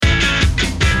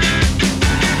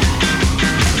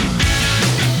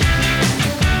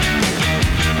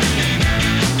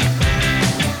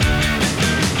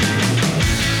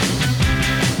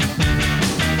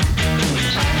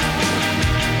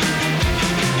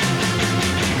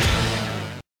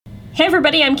Hey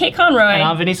everybody, I'm Kate Conroy. And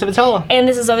I'm Vinny Civitello. And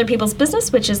this is Other People's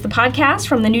Business, which is the podcast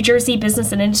from the New Jersey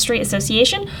Business and Industry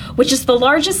Association, which is the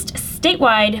largest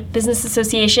statewide business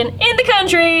association in the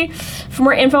country. For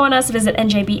more info on us, visit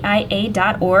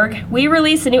njbia.org. We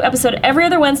release a new episode every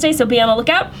other Wednesday, so be on the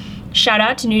lookout. Shout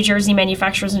out to New Jersey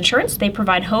Manufacturers Insurance. They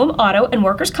provide home, auto, and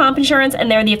workers' comp insurance, and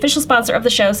they're the official sponsor of the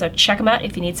show, so check them out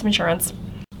if you need some insurance.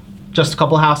 Just a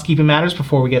couple of housekeeping matters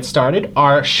before we get started.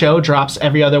 Our show drops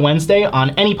every other Wednesday on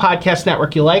any podcast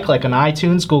network you like on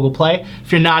iTunes, Google Play.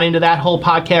 If you're not into that whole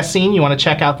podcast scene, you want to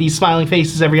check out these smiling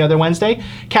faces every other Wednesday,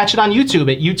 catch it on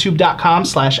YouTube at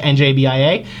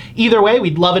youtube.com/NJBIA. Either way,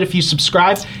 we'd love it if you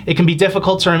subscribe. It can be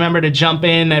difficult to remember to jump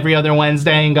in every other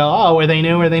Wednesday and go, oh, are they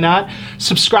new, are they not?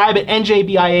 Subscribe at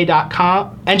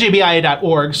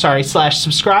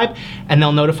njbia.org/subscribe, and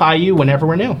they'll notify you whenever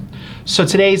we're new. So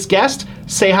today's guest,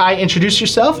 say hi, introduce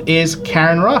yourself, is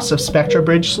Karen Ross of Spectra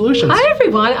Bridge Solutions. Hi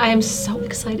everyone, I am so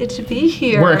excited to be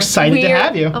here. We're excited to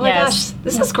have you. Oh my gosh,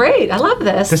 this is great. I love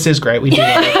this. This is great. We do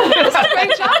love it. This is a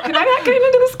great job. Can I not get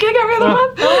into this gig every other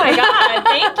month? Oh my God,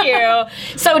 thank you.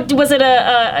 So was it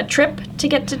a trip to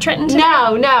get to Trenton today?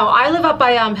 No. I live up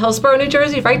by Hillsborough, New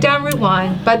Jersey, right down Route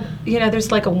 1. But, you know,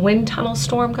 there's like a wind tunnel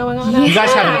storm going on out You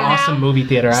guys have an there. awesome movie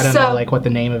theater. I don't know what the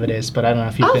name of it is, but I don't know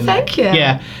if you've been there. Oh, thank you.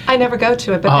 Yeah. I never go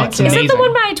to it, but Oh, thank it's you. Is amazing. it the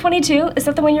one by 22? Is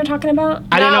that the one you're talking about?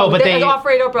 I don't know, but they... Off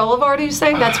Radar Boulevard, are you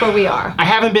saying? That's where we are. I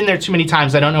haven't been there too many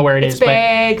times. I don't know where it is.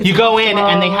 Big, But you go in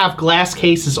and they have glass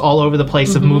cases all over the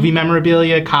place of movie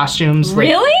memorabilia, costumes.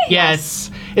 Really?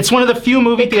 Yes. It's one of the few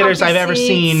movie theaters I've ever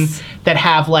seen that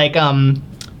have like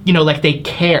you know, like they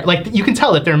care. Like you can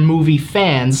tell that they're movie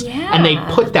fans, and they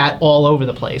put that all over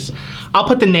the place. I'll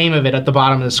put the name of it at the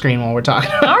bottom of the screen while we're talking.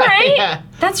 All right. Yeah.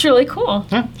 That's really cool.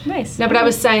 Yeah. Nice. No, but I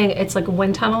was saying it's like a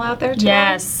wind tunnel out there today.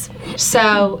 Yes.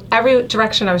 So every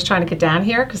direction I was trying to get down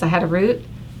here, because I had a route,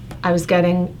 I was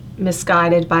getting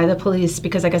misguided by the police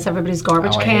because I guess everybody's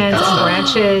garbage I hate cans that and stuff.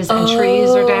 branches and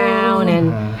trees are down.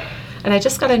 And I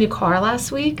just got a new car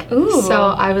last week. Ooh. So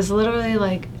I was literally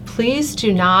like, please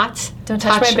do not Don't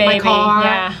touch my baby. car.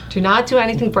 Yeah. Do not do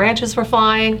anything. Branches were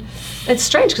flying. It's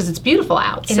strange because it's beautiful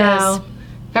out. It so is.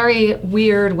 very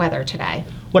weird weather today.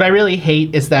 What I really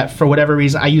hate is that for whatever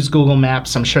reason, I use Google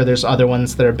Maps. I'm sure there's other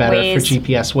ones that are better Waze. for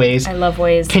GPS. Waze. I love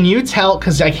Waze. Can you tell,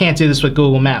 because I can't do this with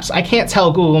Google Maps, I can't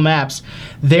tell Google Maps,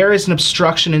 there is an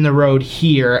obstruction in the road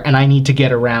here and I need to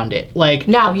get around it. Like,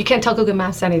 No, you can't tell Google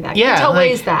Maps any of that. You yeah. can tell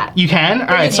like, Waze that. You can? All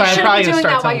right, You so I'm shouldn't probably be going to doing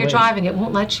start that while telling you're Waze. driving. It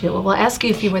won't let you. It will ask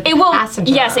you if you were the It will,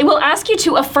 passenger. yes, it will ask you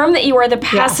to affirm that you are the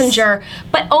passenger,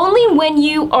 but only when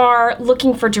you are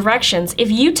looking for directions.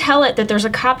 If you tell it that there's a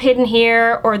cop hidden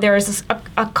here, or there's a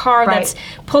car Right. that's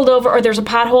pulled over, or there's a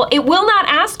pothole, it will not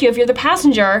ask you if you're the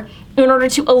passenger in order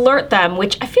to alert them,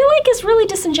 which I feel like is really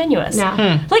disingenuous.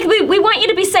 No. Like we want you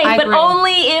to be safe, I but agree.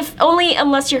 only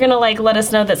unless you're gonna like let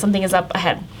us know that something is up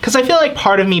ahead. Because I feel like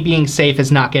part of me being safe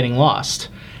is not getting lost.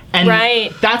 And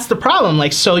Right. that's the problem.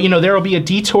 Like, so, you know, there will be a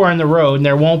detour in the road and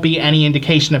there won't be any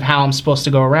indication of how I'm supposed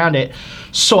to go around it.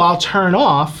 So I'll turn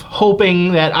off,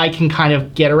 hoping that I can kind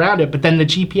of get around it. But then the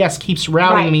GPS keeps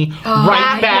routing me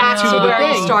right back to That's the where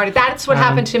it thing. started. That's what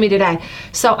happened to me today.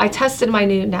 So I tested my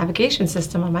new navigation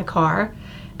system on my car,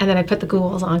 and then I put the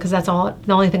Googles on because that's the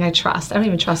only thing I trust. I don't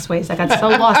even trust Waze. I got so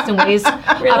lost in Waze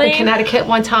up Really? in Connecticut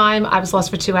one time. I was lost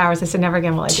for 2 hours. I said, never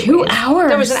again will I do 2 Waze. hours?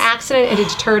 There was an accident, and it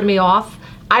deterred me off.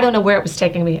 I don't know where it was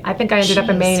taking me. I think I ended up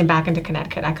in Maine and back into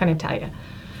Connecticut. I couldn't tell you.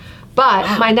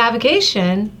 But my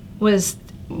navigation was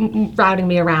routing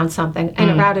me around something, and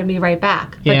it routed me right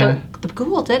back. But Yeah. the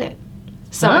Google did it.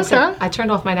 So I said, Okay. I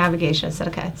turned off my navigation and said,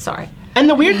 okay, sorry. And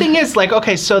the weird thing is, like,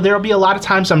 okay, so there'll be a lot of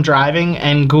times I'm driving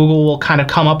and Google will kind of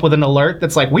come up with an alert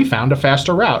that's like, we found a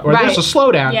faster route, or there's a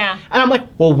slowdown. Yeah. And I'm like,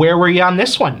 well, where were you on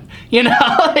this one? You know,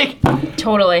 like,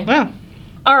 Totally. yeah.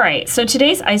 All right, so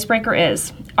today's icebreaker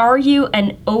is, are you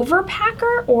an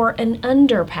overpacker or an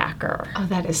underpacker? Oh,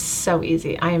 that is so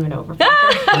easy. I am an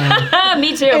overpacker.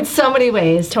 Me too. In so many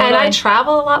ways. Totally. And I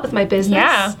travel a lot with my business.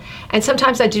 Yeah. And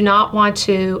sometimes I do not want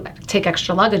to take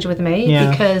extra luggage with me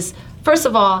Yeah. because, first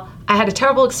of all, I had a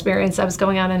terrible experience. I was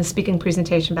going out on a speaking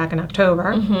presentation back in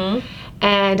October.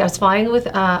 And I was flying with,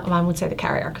 I won't say the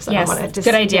carrier because I Yes, don't want to.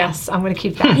 good idea. Yes, I'm going to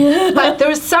keep that. But there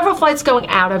was several flights going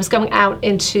out. I was going out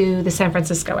into the San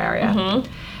Francisco area.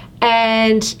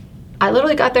 And I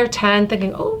literally got there 10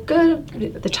 thinking, oh, good,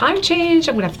 the time changed.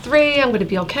 I'm going to have 3. I'm going to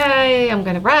be okay. I'm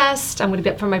going to rest. I'm going to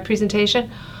be up for my presentation.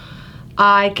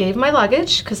 I gave my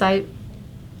luggage because I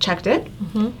checked it.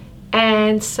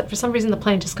 And so, for some reason, the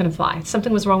plane just couldn't fly.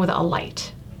 Something was wrong with a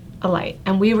light.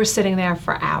 And we were sitting there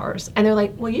for hours. And they're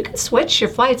like, well, you can switch your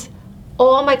flights.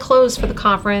 All my clothes for the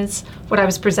conference, what I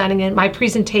was presenting in, my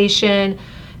presentation,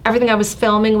 everything I was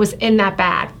filming was in that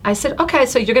bag. I said, okay,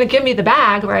 so you're going to give me the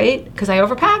bag, right? Because I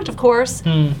overpacked, of course.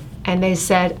 And they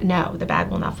said, no, the bag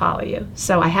will not follow you.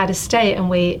 So I had to stay and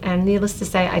wait. And needless to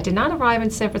say, I did not arrive in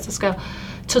San Francisco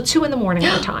till 2 in the morning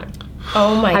our time.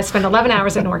 Oh my I spent 11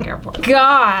 hours at Newark Airport. God.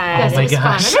 Yes, Oh my it was fun.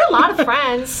 gosh. I made a lot of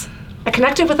friends. I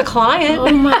connected with a client.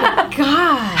 Oh my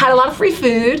God. Had a lot of free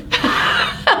food.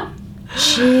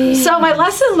 Jeez. So my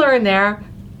lesson learned there,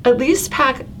 at least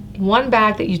pack one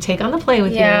bag that you take on the plane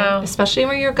with Yeah. you, especially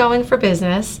when you're going for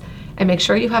business, and make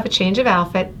sure you have a change of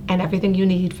outfit and everything you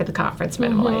need for the conference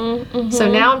minimally. So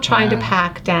now I'm trying to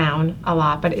pack down a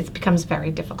lot, but it becomes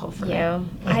very difficult for me. Yeah.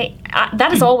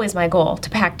 That is always my goal, to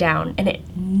pack down, and it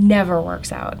never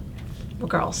works out. We're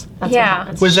girls. That's Yeah. what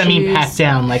happens. What does that mean, Shoes. pack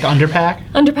down? Like underpack?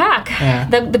 Underpack. Yeah.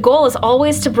 The goal is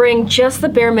always to bring just the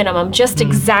bare minimum, just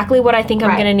exactly what I think I'm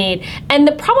Right. going to need. And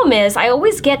the problem is, I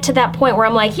always get to that point where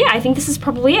I'm like, yeah, I think this is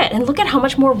probably it. And look at how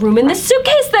much more room in this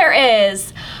suitcase there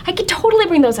is. I could totally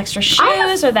bring those extra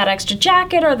shoes or that extra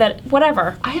jacket or that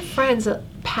whatever. I have friends that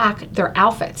pack their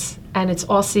outfits and it's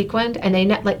all sequined and they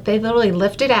literally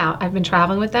lift it out. I've been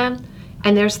traveling with them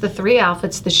and there's the 3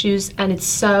 outfits, the shoes, and it's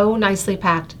so nicely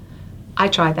packed. I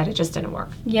tried that, it just didn't work.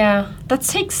 Yeah, that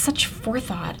takes such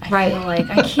forethought. I Right. feel like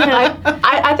I can't.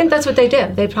 I think that's what they do.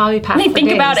 They probably pack They for think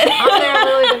days. about it. I'm there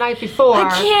literally the night before. I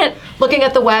can't. Looking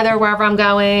at the weather, wherever I'm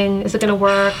going, is it going to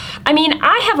work? I mean,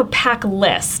 I have a pack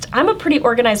list. I'm a pretty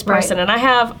organized person, Right. and I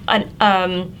have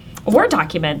a Word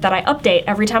document that I update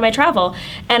every time I travel.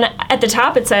 And at the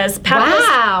top it says pack list.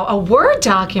 Wow, a Word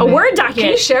document. A Word document. Can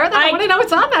you share that? I want to know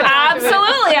what's on that document.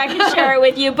 Absolutely, I can share it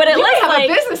with you. But it You lists have like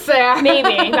a business there. maybe,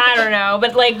 I don't know,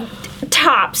 but like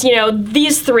tops,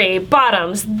 these 3,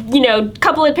 bottoms,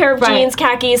 couple of pair of Right. jeans,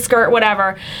 khakis, skirt,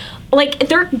 whatever. Like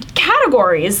they're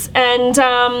categories, and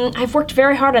I've worked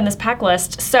very hard on this pack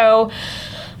list, so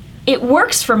it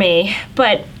works for me.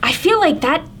 But I feel like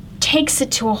that takes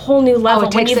it to a whole new level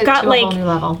when takes you've it got to a like whole new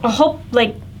level. a whole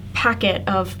like packet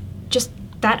of just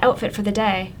that outfit for the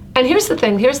day. And here's the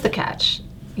thing, here's the catch.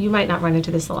 You might not run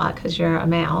into this a lot because you're a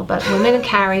male, but women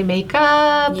carry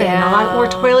makeup and a lot more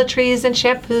toiletries and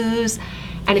shampoos.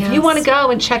 And if you Yes. want to go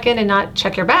and check in and not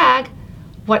check your bag,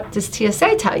 what does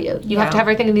TSA tell you? You have to have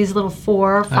everything in these little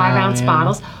 4 or 5 ounce yeah.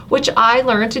 bottles, which I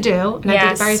learned to do, and I did it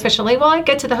Yes. very efficiently. Well, I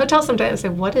get to the hotel sometimes and say,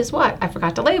 what is what? I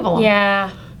forgot to label them. Yeah.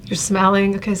 You're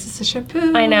smelling, okay, is this a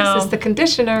shampoo? I know. Is this the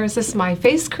conditioner? Is this my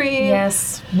face cream?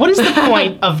 Yes. What is the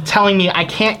point of telling me I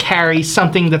can't carry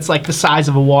something that's like the size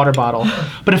of a water bottle?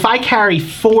 But if I carry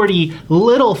 40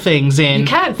 little things in You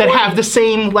can, that 40. have the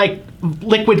same like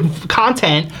liquid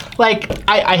content, like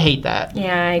I hate that.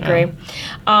 Yeah, I agree.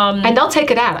 And they'll take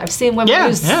it out. I've seen women Yeah,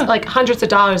 use yeah. like hundreds of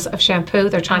dollars of shampoo.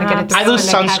 They're trying to get it to I go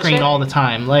lose and they catch sunscreen it. all the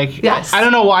time. Like, Yes. I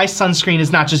don't know why sunscreen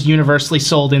is not just universally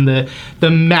sold in the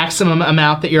maximum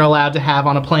amount that you're allowed to have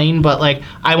on a plane, but like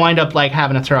I wind up like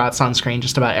having to throw out sunscreen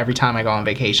just about every time I go on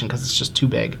vacation because it's just too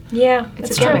big. Yeah,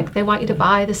 It's it's a true. gimmick. They want you to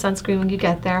buy the sunscreen when you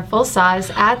get there, full size,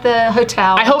 at the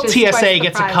hotel. I hope which is twice TSA the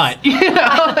gets a price. cut. You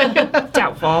know?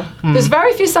 Doubtful. There's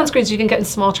very few sunscreens you can get in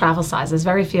small travel sizes.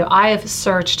 Very few. I have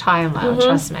searched high and low.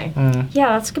 Trust me.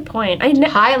 Yeah, that's a good point.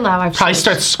 High and low. I've Probably searched.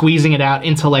 start squeezing it out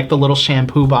into like the little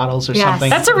shampoo bottles or Yes. something.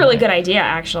 That's a really good idea,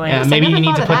 actually. Yeah, maybe never you need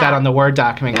thought to of put that that. on the Word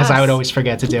document because I Yes. would always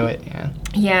forget to do it. Yeah.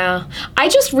 Yeah. I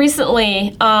just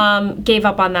recently gave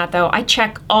up on that, though. I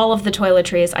check all of the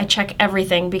toiletries. I check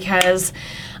everything because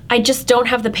I just don't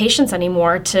have the patience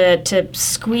anymore to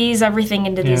squeeze everything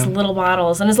into these Yeah. little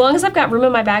bottles. And as long as I've got room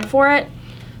in my bag for it,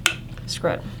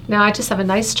 screw it. Now I just have a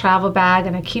nice travel bag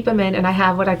and I keep them in, and I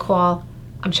have what I call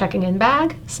I'm checking in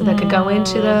bag, so that could go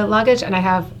into the luggage, and I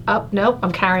have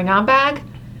I'm carrying on bag.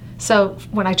 So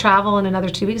when I travel in another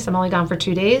 2 weeks, I'm only gone for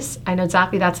 2 days. I know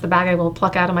exactly that's the bag I will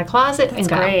pluck out of my closet and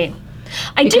go. Great.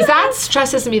 I Because do that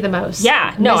stresses me the most.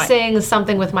 Yeah, no, Missing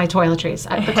something with my toiletries.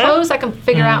 The clothes I can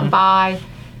figure out and buy.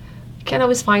 You can't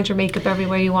always find your makeup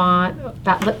everywhere you want.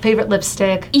 That favorite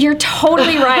lipstick. You're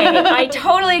totally right. I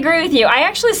totally agree with you. I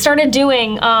actually started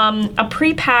doing a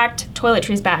pre-packed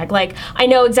toiletries bag. Like, I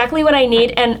know exactly what I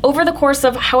need, and over the course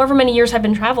of however many years I've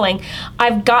been traveling,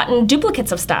 I've gotten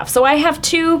duplicates of stuff. So I have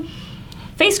 2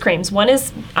 face creams. One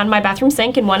is on my bathroom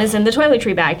sink, and one is in the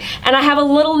toiletry bag. And I have a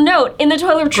little note in the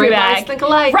toiletry Great bag. minds think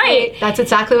alike. Right. That's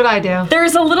exactly what I do.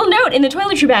 There's a little note in the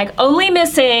toiletry bag, only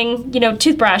missing,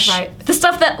 toothbrush. Right. The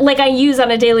stuff that like I use on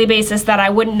a daily basis that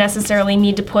I wouldn't necessarily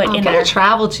need to put in Get there. a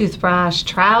travel toothbrush,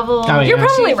 travel. Oh, yeah. You're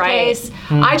probably toothpaste.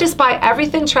 I just buy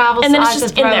everything travel And then it's size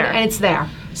just and throw in it, there. and it's there.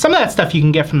 Some of that stuff you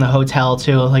can get from the hotel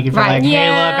too. Like if you're Right. like, hey,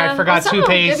 Yeah. look, I forgot Some will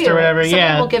give toothpaste you or it. whatever. Some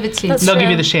Yeah. will give it to you. That's They'll give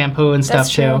true. you the shampoo and stuff That's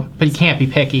true. too. But you can't be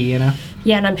picky,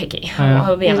 Yeah, and I'm picky.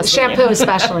 I'll be honest with Shampoo you.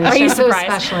 especially. Are you Shampoo surprised?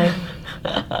 especially.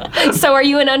 So are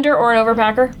you an under or an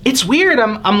overpacker? It's weird.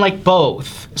 I'm like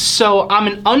both. So I'm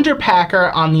an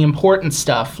underpacker on the important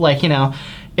stuff. Like,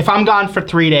 if I'm gone for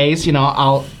 3 days,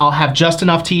 I'll have just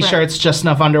enough t-shirts, just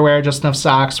enough underwear, just enough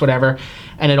socks, whatever,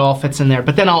 and it all fits in there.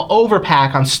 But then I'll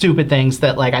overpack on stupid things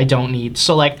that like I don't need.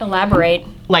 So like Elaborate.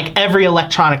 Like every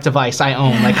electronic device I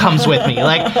own like comes with me.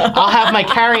 Like I'll have my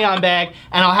carry-on bag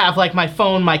and I'll have like my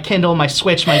phone, my Kindle, my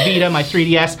Switch, my Vita, my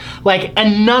 3DS, like,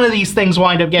 and none of these things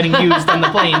wind up getting used on the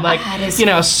plane. Like,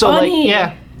 so funny. like,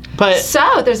 yeah. But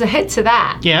So there's a hit to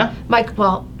that. yeah. Mike,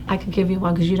 well, I could give you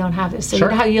one because you don't have this. So Sure.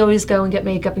 you know how you always go and get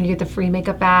makeup and you get the free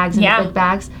makeup bags and Yeah. the big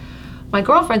bags? My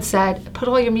girlfriend said, put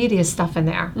all your media stuff in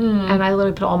there. And I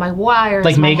literally put all my wires,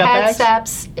 Like my makeup bags?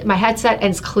 headsets, my headset,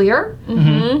 and it's clear.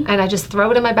 And I just throw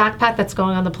it in my backpack that's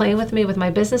going on the plane with me with my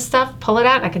business stuff, pull it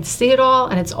out, and I can see it all,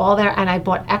 and it's all there. And I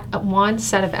bought one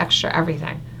set of extra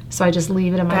everything. So I just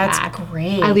leave it in my That's bag.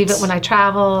 great. I leave it when I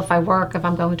travel, if I work, if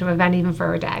I'm going to an event, even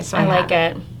for a day. So I like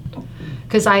it.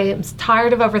 Because I am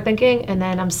tired of overthinking, and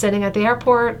then I'm sitting at the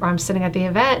airport or I'm sitting at the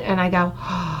event, and I go,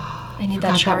 I need that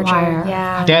Got that charger. wire.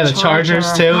 Yeah. Yeah, the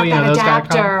chargers too, Got that those gotta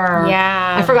come. adapter.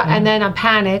 Yeah. I forgot, and then I'm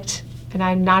panicked, and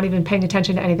I'm not even paying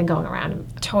attention to anything going around.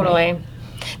 Totally.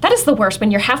 That is the worst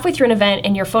when you're halfway through an event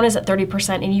and your phone is at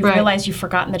 30% and you Right. realize you've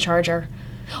forgotten the charger.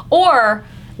 Or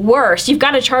worse, you've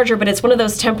got a charger, but it's one of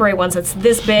those temporary ones that's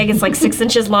this big, it's like 6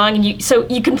 inches long, and so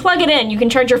you can plug it in, you can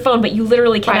charge your phone, but you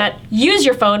literally cannot use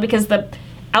your phone because the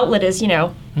outlet is,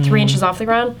 3 inches off the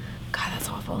ground. God, that's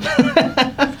awful.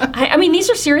 I mean, these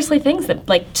are seriously things that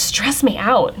like stress me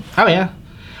out. Oh yeah.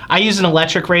 I use an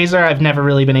electric razor. I've never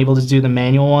really been able to do the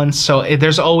manual ones, so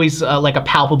there's always like a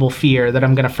palpable fear that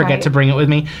I'm going to forget Right. to bring it with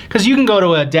me. Because you can go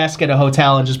to a desk at a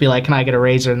hotel and just be like, "Can I get a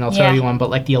razor?" and they'll throw Yeah. you one. But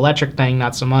like the electric thing,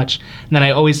 not so much. And then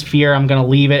I always fear I'm going to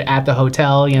leave it at the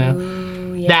hotel.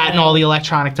 That and all the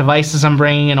electronic devices I'm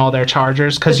bringing and all their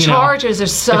chargers. Because The chargers are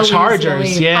so the easy to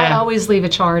chargers, leave. yeah. I always leave a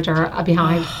charger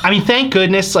behind. I mean, thank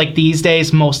goodness, like these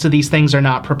days, most of these things are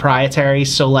not proprietary.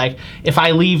 So, like, if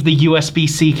I leave the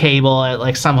USB-C cable at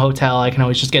like some hotel, I can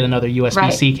always just get another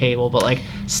USB-C cable. But like,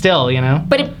 still,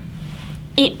 But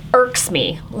it irks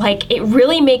me. Like, it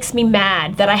really makes me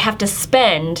mad that I have to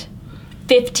spend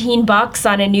 $15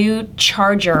 on a new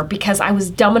charger because I was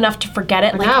dumb enough to forget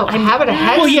it. Like, No, I have it a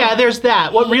headset. Well, yeah, there's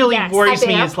that. What really Yes. worries At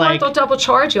the me is airport, like, they'll double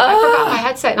charge you. I forgot my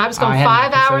headset, and I was going I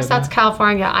hadn't 5 hours. considered That's that.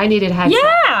 California. I needed a headset.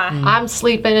 Yeah. I'm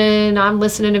sleeping in. I'm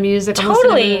listening to music. I'm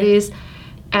listening Totally. to movies.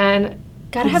 And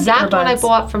Gotta have the exact one I earbuds.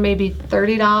 bought for maybe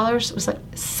 $30 was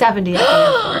like $70 at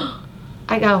the airport.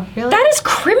 I go, really? That is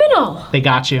criminal. they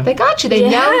got you. They got you. They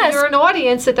know Yes. you're an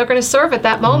audience that they're going to serve at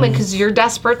that moment because you're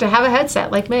desperate to have a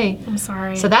headset like me. I'm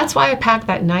sorry. So that's why I packed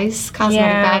that nice cosmetic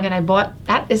Yeah. bag, and I bought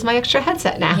that is my extra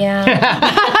headset now. Yeah.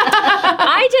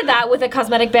 I did that with a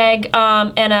cosmetic bag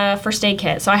and a first aid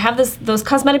kit. So I have those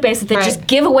cosmetic bags that they Right. just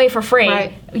give away for free.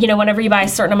 Right. Whenever you buy a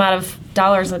certain amount of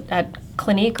dollars at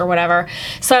Clinique or whatever.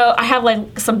 So I have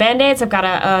like some Band-Aids. I've got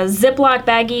a Ziploc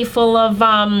baggie full of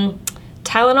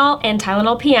Tylenol and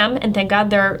Tylenol PM, and thank God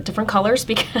they're different colors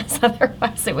because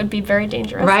otherwise it would be very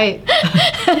dangerous. Right.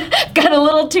 Got a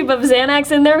little tube of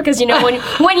Xanax in there because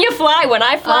when you fly, when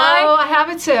I fly, Oh, I have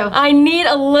it too. I need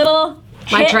a little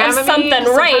My hit of Dramamine. something, Sometimes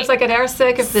right? I get air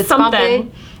sick if it's Something.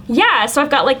 bumpy. Yeah, so I've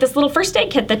got like this little first aid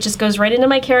kit that just goes right into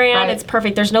my carry-on. Right. It's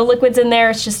perfect. There's no liquids in there.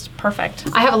 It's just perfect.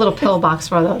 I have a little pill box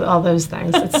for all those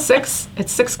things. It's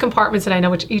six compartments, and I know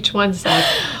which each one says.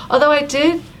 Although I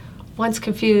did once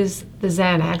confuse the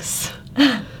Xanax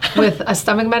with a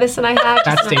stomach medicine I had.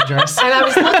 That's dangerous. And I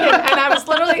was looking, and I was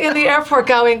literally in the airport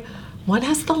going, one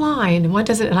has the line and one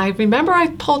doesn't. And I remember I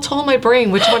told my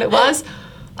brain which one it was.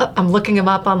 I'm looking them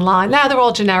up online. Now they're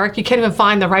all generic. You can't even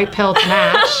find the right pill to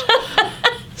match.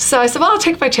 So I said, well, I'll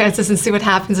take my chances and see what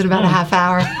happens in about a half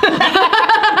hour.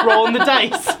 Rolling the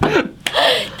dice.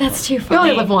 That's too You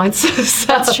funny. only live once. So.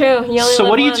 That's true. You only So live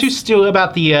what do you once. two do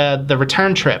about the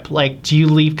return trip? Like, do you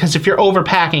leave? Because if you're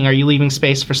overpacking, are you leaving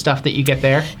space for stuff that you get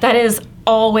there? That is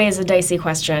always a dicey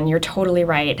question. You're totally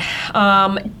right.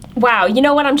 Wow. You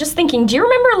know what? I'm just thinking, do you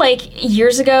remember like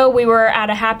years ago we were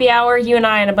at a happy hour, you and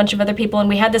I and a bunch of other people, and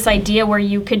we had this idea where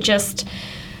you could just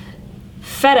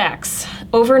FedEx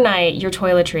overnight your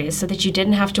toiletries so that you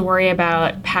didn't have to worry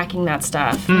about packing that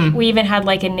stuff. We even had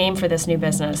like a name for this new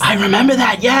business. I remember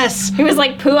that. Yes. It was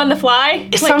like poo on the fly.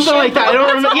 It's something like that. I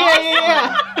don't remember.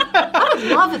 Yeah. I would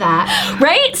love that.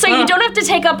 Right? So you don't have to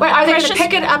take up Are they going precious... to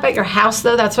pick it up at your house,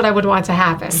 though? That's what I would want to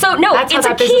happen. So no, That's how it's a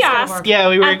that business is gonna kiosk. work. Yeah,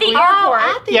 we were. At the we- airport.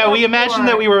 at the Yeah, we imagined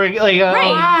that we were like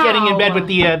Right. getting in bed with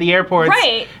the airports,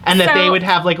 Right. and that they So- would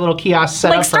have like little kiosks set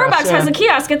Like up for us. Starbucks has a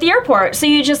kiosk at the airport. So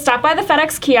you just stop by the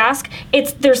FedEx kiosk.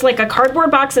 there's like a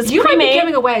cardboard box that's You might be pre-made.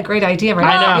 giving away a great idea right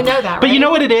I now. know. You know that, right? But you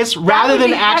know what it is? Rather would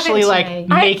than be heaven actually to like me.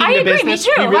 making I the agree, me business,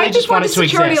 too. we really Right just before want the it to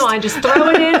security exist. line, just throw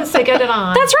it in and say, get it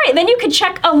on. That's right. Then you could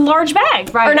check a large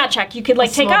bag, Right. or not check. You could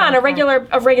like take small on bag,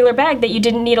 a regular bag that you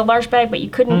didn't need a large bag, but you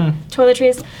couldn't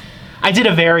toiletries. I did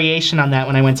a variation on that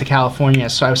when I went to California.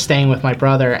 So I was staying with my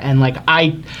brother, and like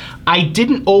I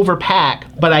didn't overpack,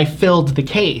 but I filled the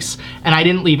case, and I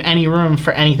didn't leave any room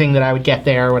for anything that I would get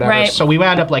there or whatever. Right. So we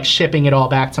wound up like shipping it all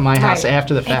back to my house Right.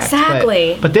 after the fact.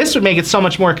 Exactly. But this would make it so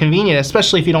much more convenient,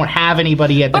 especially if you don't have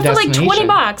anybody at But the for like destination.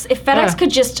 $20, if FedEx Yeah. could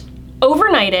just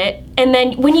overnight it, and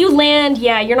then when you land,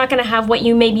 yeah, you're not going to have what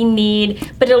you maybe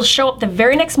need, but it'll show up the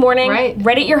very next morning, Right.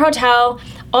 right at your hotel,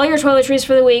 all your toiletries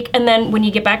for the week, and then when you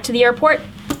get back to the airport,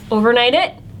 overnight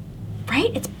it.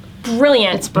 Right? It's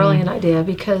brilliant. It's a brilliant idea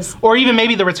because Or even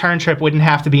maybe the return trip wouldn't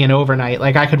have to be an overnight.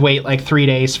 Like I could wait like 3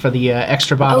 days for the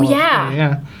extra bottle. Oh, yeah.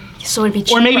 Yeah. so it'd be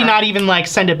cheaper. Or maybe not even like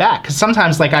send it back, because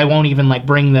sometimes like I won't even like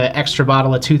bring the extra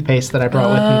bottle of toothpaste that I brought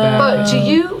with me back. But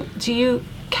do you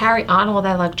carry on all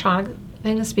that electronic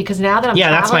things? Because now that I'm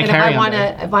Yeah, that's my traveling, and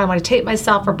carry-on if I want to tape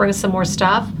myself or bring some more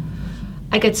stuff,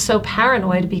 I get so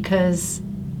paranoid because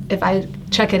if I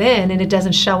check it in and it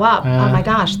doesn't show up, oh my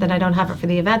gosh, then I don't have it for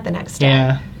the event the next day.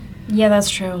 Yeah. Yeah, that's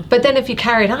true. But then if you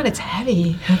carry it on, it's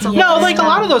heavy. It's a No, lot like a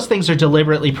lot of those things are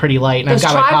deliberately pretty light, and Those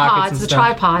I've got my pockets tripods, and the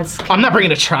stuff. tripods. I'm not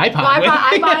bringing a tripod. I,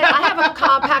 with me. I have a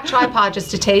compact tripod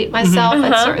just to tape myself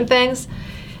Mm-hmm. at certain things,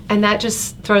 and that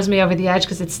just throws me over the edge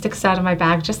because it sticks out of my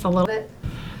bag just a little bit.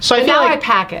 So I But feel now like I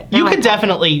pack it. You Now I could pack it.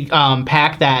 definitely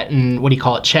pack that and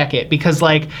check it, because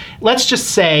like let's just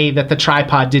say that the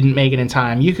tripod didn't make it in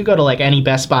time. You could go to like any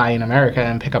Best Buy in America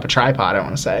and pick up a tripod. I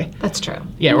want to say, That's true.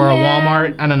 yeah, or a Yeah.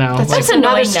 Walmart. I don't know. That's Like, just another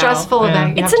annoying, though. stressful Yeah.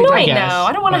 event. you It's have to do. annoying guess. though.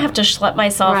 I don't want to have to schlep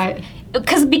myself. Right.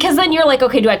 Because then you're like,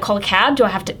 okay, do I call a cab? Do I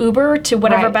have to Uber to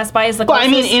whatever Right. Best Buy is the well, I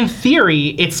closest? mean, in theory,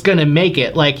 it's gonna make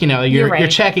it. Like You're you're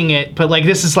right. checking it, but like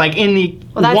this is like in the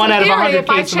Well, that's 1 in out of theory. 100 If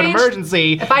I case of an changed-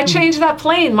 emergency. If I changed that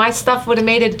plane, my stuff would have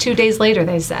made it 2 days later,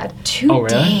 they said. 2 Oh, really?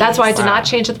 days. That's why I did Wow. not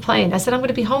change the plane. I said, I'm going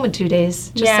to be home in 2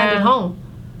 days. Just send Yeah. it home.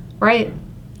 Right.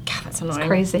 God, that's annoying.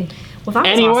 Crazy. Well, that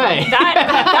was Anyway. awesome.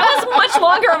 That was much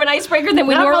longer of an icebreaker than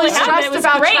we I'm normally really have. and stressed It was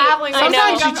about great. traveling. I know.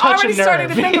 Sometimes you I'm touch a already starting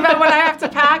to nerve. think about what I have to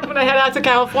pack when I head out to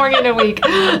California in a week.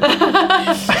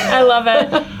 I love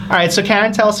it. All right, so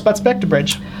Karen, tell us about Spectre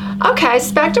Bridge. Okay,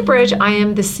 Spectre Bridge, I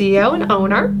am the CEO and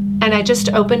owner, and I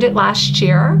just opened it last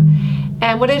year.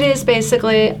 And what it is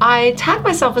basically, I tag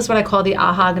myself as what I call the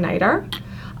AHA Igniter.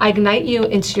 I ignite you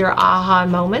into your AHA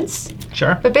moments.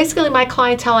 Sure. But basically, my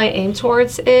clientele I aim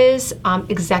towards is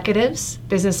executives,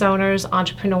 business owners,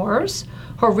 entrepreneurs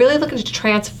who are really looking to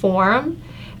transform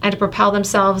and to propel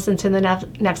themselves into the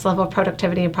next level of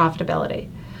productivity and profitability.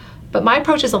 But my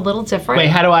approach is a little different. Wait,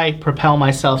 how do I propel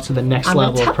myself to the next I'm gonna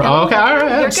level? tell Of pro- you. okay, all right.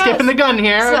 Here I'm it skipping goes. the gun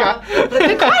here. So, okay.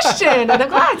 good question, and I'm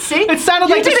glad. See, It sounded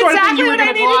You like the did sort of thing exactly you were what I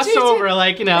going to needed gloss you to. over,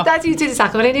 like, you know. You did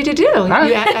exactly what I needed to do. right.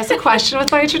 You asked a question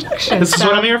with my introduction. This is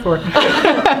what I'm here for.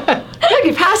 Look,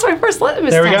 you passed my first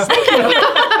litmus There we test. go.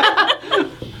 Thank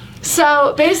you.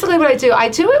 So basically, what I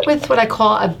do it with what I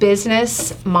call a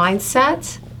business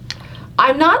mindset.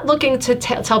 I'm not looking to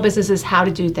tell businesses how to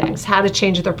do things, how to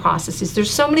change their processes. There's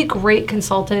so many great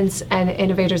consultants and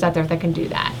innovators out there that can do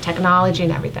that, technology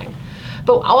and everything.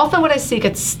 But often what I see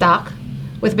gets stuck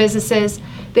with businesses,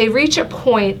 they reach a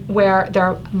point where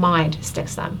their mind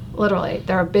sticks them, literally,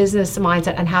 their business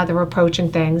mindset and how they're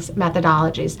approaching things,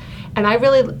 methodologies. And I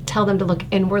really tell them to look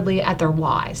inwardly at their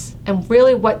whys and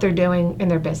really what they're doing in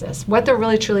their business, what they're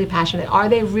really truly passionate. Are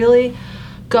they really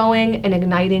going and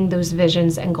igniting those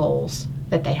visions and goals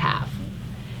that they have?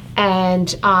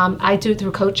 And I do it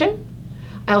through coaching.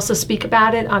 I also speak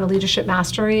about it on a leadership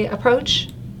mastery approach.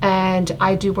 And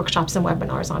I do workshops and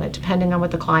webinars on it, depending on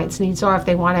what the client's needs are. If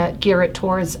they want to gear it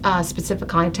towards a specific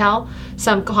clientele,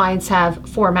 some clients have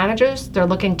 4 managers. They're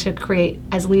looking to create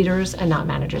as leaders and not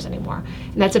managers anymore.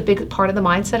 And that's a big part of the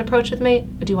mindset approach with me.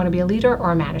 Do you want to be a leader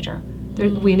or a manager?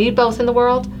 We need both in the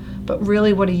world, but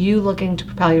really, what are you looking to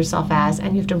propel yourself as?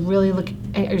 And you have to really look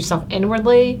at yourself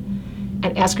inwardly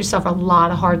and ask yourself a lot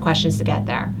of hard questions to get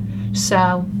there.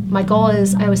 So my goal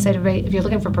is, I always say to everybody, if you're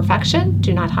looking for perfection,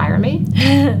 do not hire me.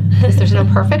 Because there's no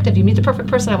perfect. If you meet the perfect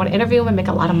person, I want to interview them and make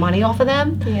a lot of money off of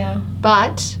them. Yeah.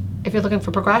 But if you're looking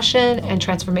for progression and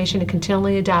transformation to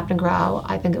continually adapt and grow,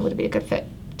 I think it would be a good fit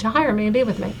to hire me and be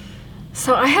with me.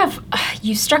 So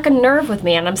you struck a nerve with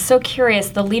me, and I'm so curious,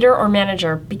 the leader or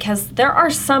manager, because there are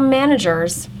some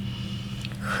managers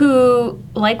who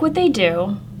like what they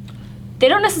do. They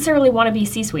don't necessarily want to be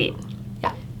C-suite,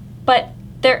 Yeah. but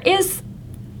there is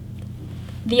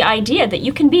the idea that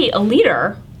you can be a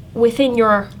leader within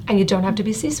your... And you don't have to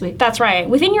be C-suite. That's right.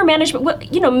 Within your management,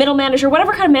 middle manager,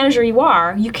 whatever kind of manager you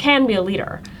are, you can be a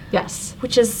leader. Yes.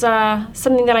 Which is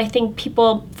something that I think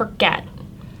people forget.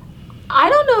 I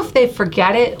don't know if they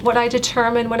forget it, what I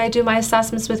determine when I do my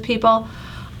assessments with people.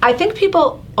 I think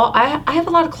people, I have a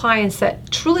lot of clients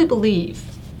that truly believe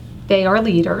they are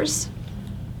leaders,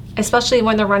 especially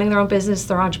when they're running their own business,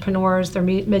 they're entrepreneurs, they're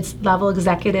mid-level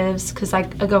executives, because I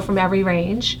go from every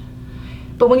range.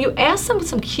 But when you ask them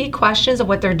some key questions of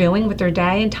what they're doing with their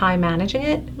day and time managing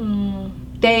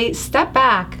it, they step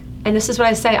back, and this is what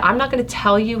I say, I'm not going to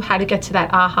tell you how to get to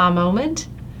that aha moment.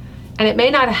 And it may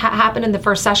not happen in the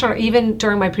first session or even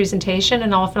during my presentation,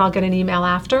 and often I'll get an email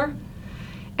after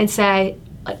and say,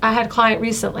 I had a client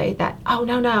recently that, oh,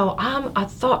 no, I'm a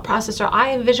thought processor,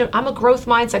 I envision, I'm a growth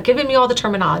mindset, giving me all the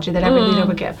terminology that every leader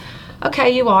would give.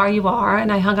 Okay, you are.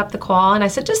 And I hung up the call and I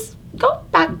said, just go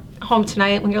back home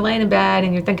tonight when you're laying in bed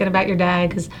and you're thinking about your day,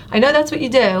 because I know that's what you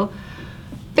do.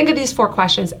 Think of these 4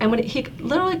 questions. And when he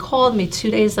literally called me 2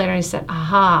 days later and he said,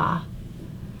 aha,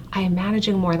 I am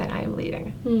managing more than I am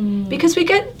leading. Because we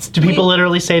get... Do people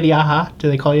literally say the aha? Do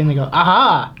they call you and they go,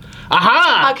 aha?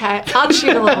 Aha! Okay, I'll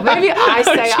cheat a little. Maybe I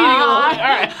say aha.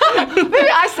 All right. Maybe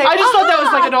I say I just thought that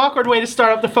was like an awkward way to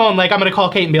start up the phone. Like, I'm going to call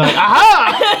Kate and be like,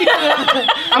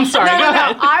 aha! I'm sorry, go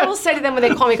ahead. I will say to them when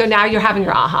they call me, go, now you're having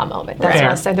your aha moment. That's Fair.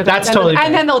 what I say. That's totally fair.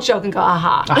 And then they'll joke and go,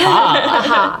 aha.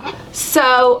 Aha.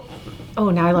 So... Oh,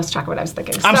 now I lost track of what I was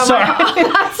thinking. I'm sorry.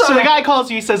 So the right. guy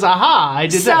calls you, he says, aha, I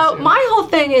did this. So my whole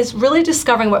thing is really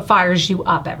discovering what fires you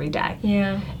up every day.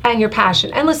 Yeah. And your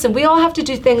passion. And listen, we all have to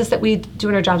do things that we do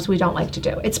in our jobs we don't like to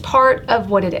do. It's part of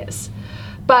what it is.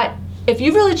 But if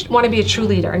you really want to be a true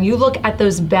leader and you look at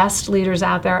those best leaders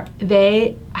out there,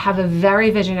 they have a very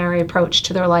visionary approach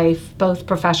to their life, both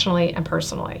professionally and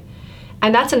personally.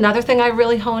 And that's another thing I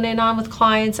really hone in on with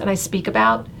clients and I speak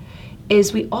about,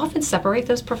 is we often separate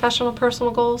those professional and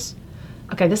personal goals.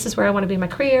 Okay, this is where I want to be in my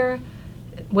career.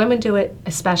 Women do it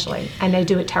especially, and they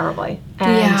do it terribly.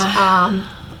 And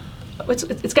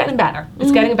it's getting better.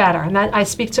 It's getting better. And that, I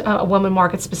speak to a woman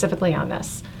market specifically on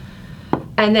this.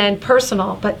 And then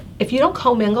personal, but if you don't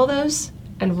commingle those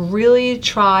and really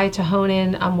try to hone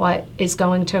in on what is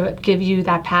going to give you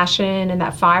that passion and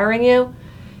that fire in you,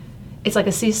 it's like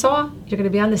a seesaw. You're going to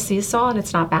be on the seesaw and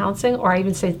it's not balancing, or I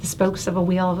even say the spokes of a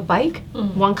wheel of a bike.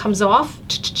 One comes off,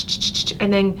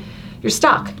 and then you're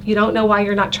stuck. You don't know why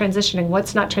you're not transitioning.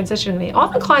 What's not transitioning me?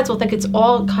 Often clients will think it's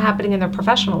all happening in their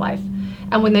professional life.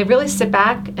 And when they really sit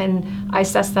back and I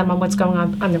assess them on what's going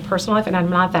on their personal life, and I'm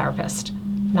not a therapist.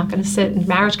 I'm not going to sit and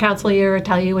marriage counsel you or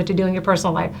tell you what to do in your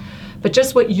personal life. But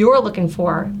just what you're looking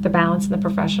for, the balance in the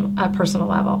professional, personal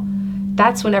level.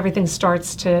 That's when everything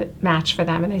starts to match for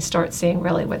them and they start seeing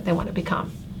really what they want to become.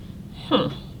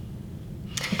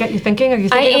 Get you thinking? Are you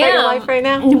thinking about your life right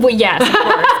now? Well, yes, of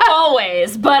course,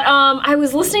 always. But I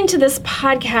was listening to this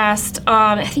podcast,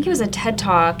 I think it was a TED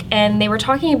Talk, and they were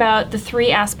talking about the 3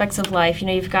 aspects of life.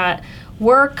 You've got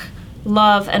work,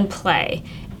 love, and play.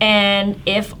 And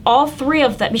if all 3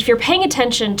 of them, if you're paying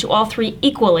attention to all 3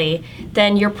 equally,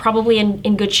 then you're probably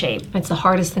in good shape. It's the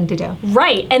hardest thing to do.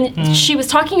 Right. And she was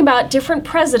talking about different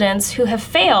presidents who have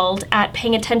failed at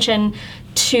paying attention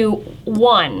to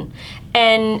one.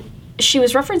 And she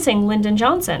was referencing Lyndon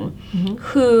Johnson,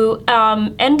 who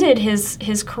ended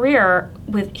his career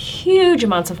with huge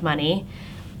amounts of money,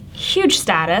 huge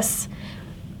status,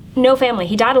 no family.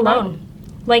 He died alone.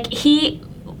 Right. Like, he...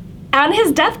 on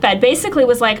his deathbed, basically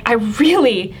was like, I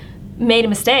really made a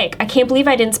mistake. I can't believe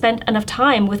I didn't spend enough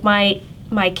time with my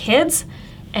kids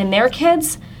and their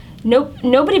kids.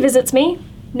 Nobody visits me.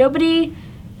 Nobody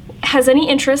has any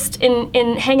interest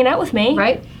in hanging out with me.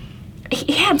 Right.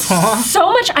 He had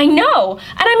so much, I know.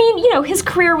 And I mean, his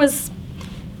career was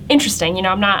interesting.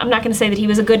 I'm not going to say that he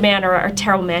was a good man or a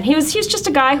terrible man. He was just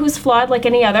a guy who was flawed like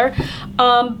any other.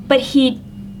 But he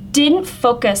didn't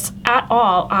focus at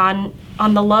all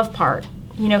on the love part.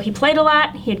 He played a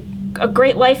lot. He had a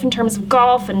great life in terms of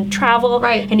golf and travel.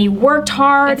 Right. And he worked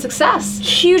hard. And success.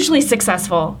 Hugely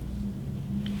successful.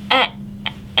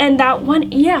 And that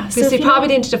one, yeah. Because he probably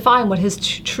didn't define what his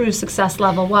true success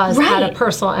level was at a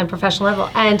personal and professional level.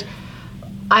 And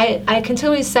I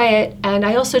continually say it, and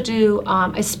I also do,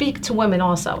 I speak to women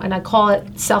also, and I call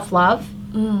it self-love.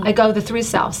 I go the 3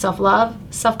 selves: self-love,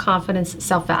 self-confidence,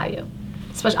 self-value.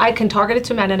 Especially, I can target it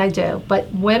to men, and I do,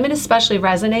 but women especially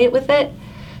resonate with it,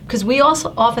 because we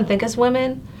also often think as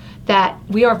women that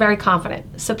we are very confident.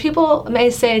 So people may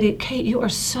say to you, Kate, you are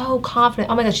so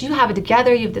confident. Oh my gosh, you have it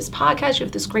together. You have this podcast. You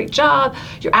have this great job.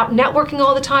 You're out networking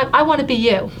all the time. I want to be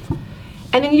you.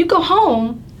 And then you go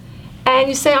home And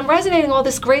you say, I'm resonating all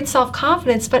this great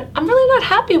self-confidence, but I'm really not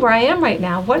happy where I am right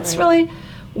now. What's really,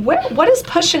 what is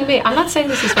pushing me? I'm not saying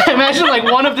this is I imagine like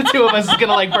one of the two of us is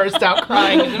gonna like burst out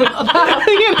crying. You know?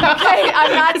 Okay,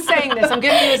 I'm not saying this. I'm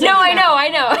giving you an No, I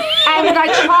example. know. And what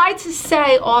I try to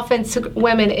say often to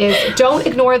women is don't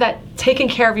ignore that taking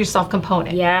care of yourself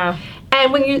component. Yeah.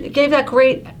 And when you gave that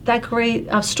great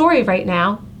story right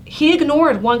now, he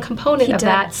ignored one component He of did.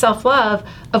 that self-love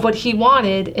of what he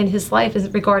wanted in his life in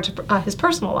regard to his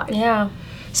personal life. Yeah.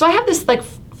 So I have this like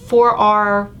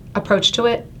 4R approach to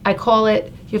it. I call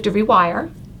it, you have to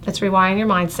rewire. That's rewiring your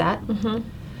mindset. Mm-hmm.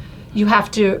 You have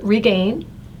to regain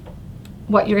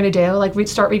what you're going to do, like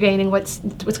start regaining what's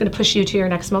going to push you to your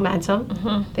next momentum.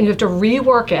 Mm-hmm. Then you have to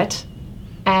rework it,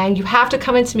 and you have to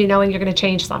come into me knowing you're going to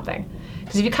change something.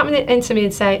 Because if you come into me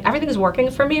and say, everything is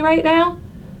working for me right now,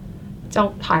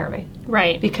 don't hire me.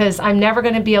 Right. Because I'm never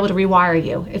going to be able to rewire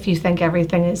you if you think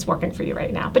everything is working for you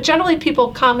right now. But generally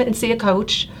people come and see a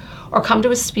coach or come to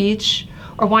a speech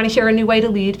or want to hear a new way to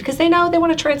lead because they know they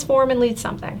want to transform and lead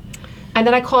something. And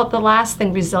then I call it the last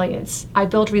thing, resilience. I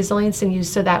build resilience in you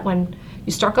so that when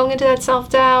you start going into that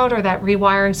self-doubt or that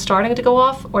rewiring starting to go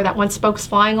off or that one spoke's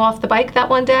flying off the bike that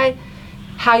one day,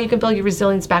 how you can build your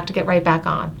resilience back to get right back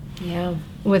on Yeah.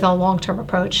 with a long-term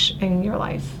approach in your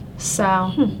life. So,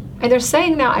 and they're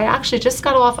saying now, I actually just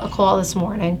got off a call this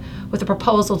morning with a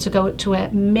proposal to go to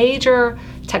a major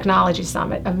technology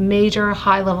summit of major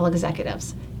high-level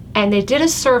executives. And they did a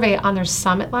survey on their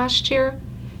summit last year,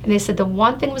 and they said the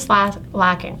one thing was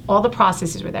lacking. All the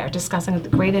processes were there, discussing the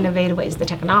great innovative ways, the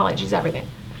technologies, everything.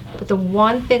 But the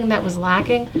one thing that was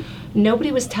lacking,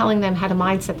 nobody was telling them how to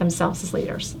mindset themselves as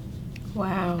leaders.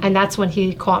 Wow. And that's when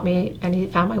he caught me and he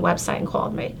found my website and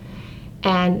called me.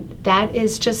 And that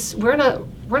is just, we're in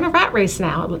a rat race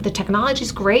now. The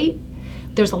technology's great.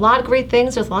 There's a lot of great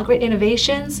things. There's a lot of great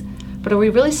innovations. But are we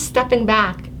really stepping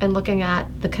back and looking at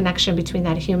the connection between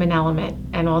that human element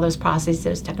and all those processes,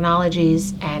 those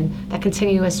technologies, and that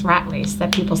continuous rat race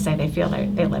that people say they feel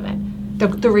they live in?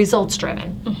 They're results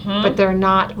driven, but they're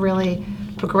not really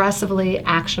progressively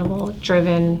actionable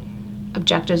driven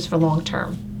objectives for long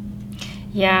term.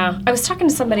 Yeah. I was talking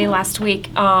to somebody last week.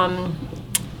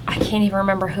 I can't even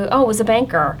remember who. Oh, it was a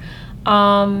banker.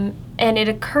 And it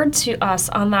occurred to us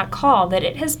on that call that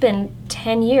it has been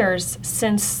 10 years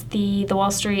since the Wall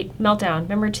Street meltdown.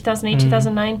 Remember 2008,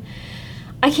 2009?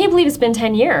 I can't believe it's been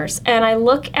 10 years. And I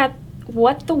look at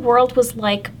what the world was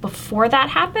like before that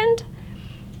happened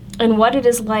and what it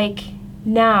is like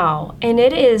now. And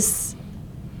it is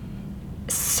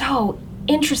so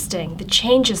interesting, the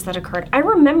changes that occurred. I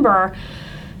remember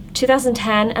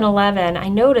 2010 and 11, I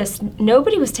noticed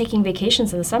nobody was taking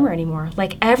vacations in the summer anymore.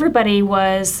 Like everybody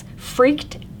was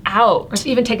freaked out. Or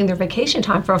even taking their vacation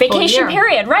time for a full Vacation year.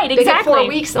 period, right, They get exactly. 4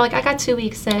 weeks, and like, I got 2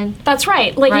 weeks in. That's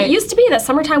right. Like Right. it used to be that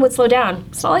summertime would slow down.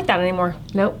 It's not like that anymore.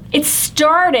 Nope. It's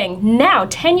starting now,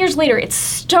 10 years later, it's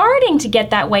starting to get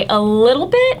that way a little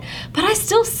bit, but I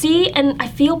still see and I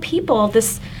feel people,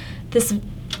 this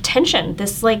tension,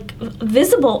 this like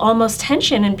visible almost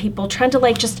tension in people trying to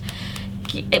like just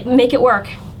make it work.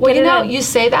 Well, Get you it know, in. you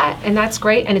say that, and that's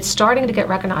great, and it's starting to get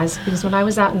recognized because when I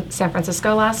was out in San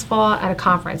Francisco last fall at a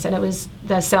conference, and it was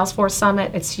the Salesforce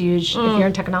Summit, it's huge. If you're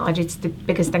in technology, it's the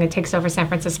biggest thing. It takes over San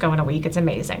Francisco in a week. It's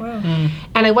amazing.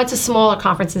 And I went to smaller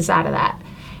conferences out of that.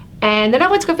 And then I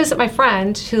went to go visit my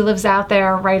friend who lives out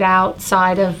there right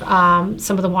outside of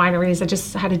some of the wineries. I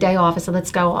just had a day off. I said,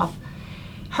 let's go off.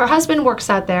 Her husband works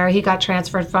out there. He got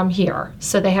transferred from here.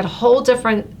 So they had a whole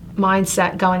different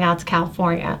mindset going out to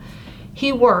California.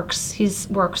 He works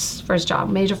for his job,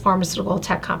 major pharmaceutical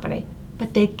tech company.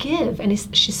 But they give, and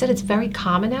she said it's very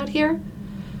common out here.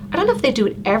 I don't know if they do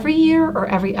it every year or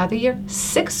every other year.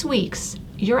 6 weeks,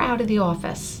 you're out of the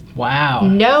office. Wow.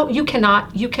 No, you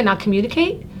cannot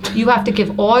communicate. You have to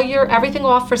give everything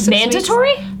off for 6 weeks.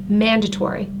 Mandatory?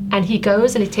 Mandatory. And he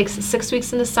goes and he takes 6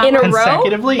 weeks in the summer. In a row?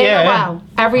 Consecutively? In Yeah. a row.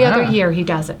 Every other Wow. year he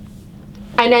does it.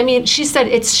 And I mean, she said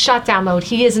it's shutdown mode.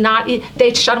 He is not,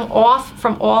 they shut him off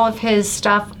from all of his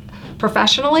stuff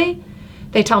professionally.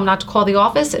 They tell him not to call the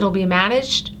office. It'll be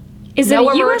managed. Is no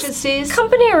it a emergencies. US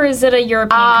company or is it a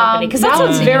European company? Because that No,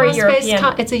 sounds it's a very US-based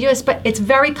European. it's a US, but it's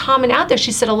very common out there.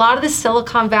 She said a lot of the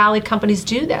Silicon Valley companies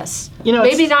do this. You know,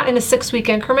 maybe it's- not in a 6-week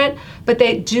increment, but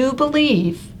they do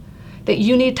believe that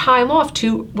you need time off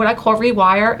to what I call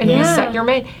rewire and Yeah. reset your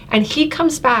mind. And he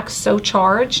comes back so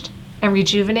charged and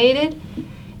rejuvenated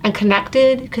and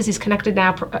connected, because he's connected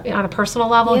now on a personal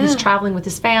level. Yeah. He's traveling with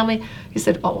his family. He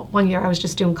said, oh, one year I was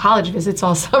just doing college visits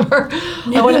all summer.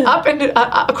 I went up and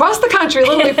across the country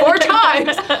literally 4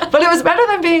 times, but it was better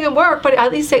than being in work, but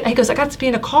at least he goes, I got to be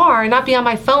in a car and not be on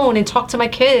my phone and talk to my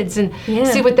kids and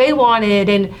see what they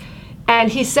wanted. And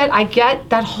he said, I get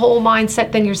that whole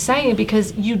mindset thing you're saying,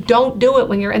 because you don't do it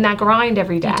when you're in that grind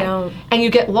every day. You don't. And you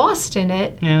get lost in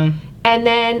it. Yeah. And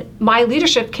then my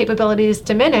leadership capabilities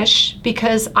diminish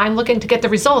because I'm looking to get the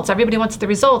results. Everybody wants the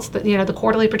results, the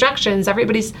quarterly projections.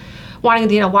 Everybody's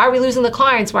wanting, why are we losing the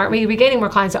clients? Why aren't we regaining more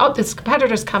clients? Oh, this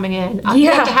competitor's coming in. We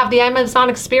have to have the Amazon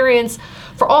experience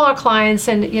for all our clients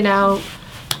and,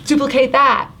 duplicate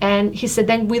that. And he said,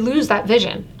 then we lose that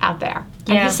vision out there.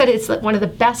 And he said it's one of the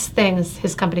best things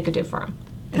his company could do for him.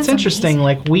 It's interesting.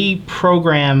 Amazing. Like, we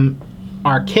program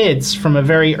our kids from a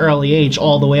very early age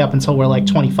all the way up until we're like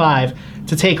 25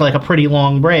 to take like a pretty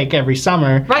long break every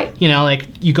summer. Right.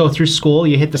 Like you go through school,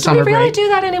 you hit the summer break. Do we really do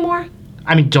that anymore?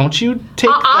 I mean, don't you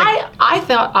take I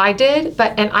thought I did,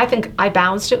 and I think I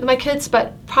balanced it with my kids,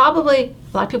 but probably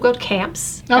a lot of people go to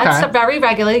camps. Okay. That's very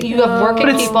regular. You have working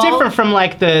people. But it's different from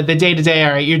like the day-to-day,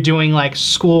 all right, you're doing like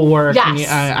schoolwork. Yes.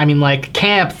 And like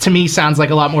camp to me sounds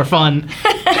like a lot more fun,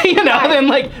 than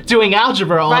like doing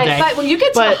algebra all day. But when you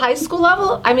get to the high school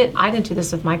level, I mean, I didn't do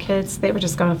this with my kids. They were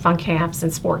just going to fun camps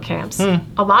and sport camps. A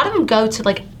lot of them go to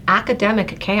like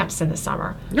academic camps in the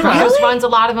summer. Chris runs a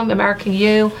lot of them, American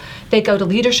U. They go to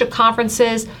leadership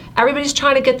conferences. Everybody's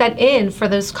trying to get that in for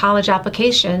those college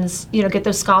applications, get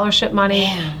those scholarship money.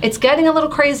 Man. It's getting a little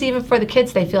crazy even for the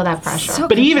kids. They feel that pressure.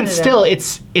 But even still,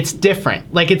 it's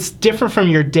different. Like, it's different from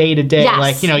your day-to-day. Yes,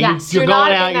 like, you're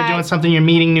going out, you're doing something, you're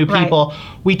meeting new people.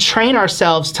 We train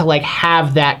ourselves to like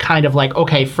have that kind of like,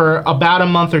 okay, for about a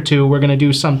month or two, we're going to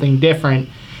do something different.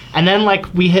 And then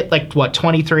like we hit like,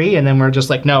 23? And then we're just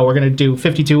like, no, we're going to do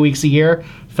 52 weeks a year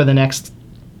for the next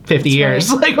 50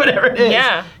 years, like whatever it is.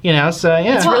 Yeah. So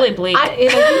yeah. It's really bleak.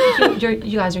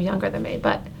 You guys are younger than me,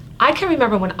 but I can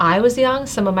remember when I was young,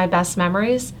 some of my best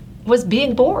memories was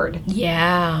being bored.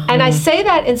 Yeah. And I say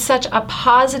that in such a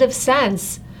positive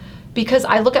sense because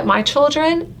I look at my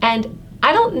children and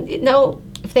I don't know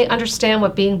if they understand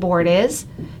what being bored is,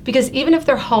 because even if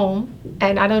they're home,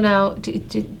 and I don't know, do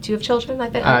you have children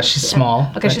like that? She's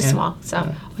small. Okay, she's small.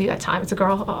 So you got time. It's a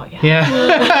girl. Oh yeah.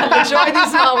 Yeah. Enjoy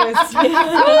these moments.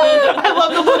 I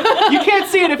love the look. You can't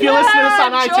see it if you're listening to this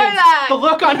on iTunes. That. The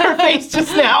look on her face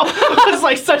just now was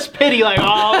like such pity. Like,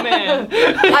 oh man.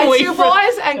 I have two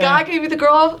boys, and God gave me the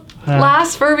girl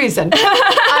last for a reason.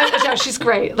 No, she's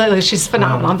great. Literally, she's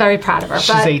phenomenal. I'm very proud of her.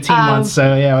 She's 18 months,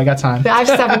 so yeah, we got time. I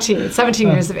have 17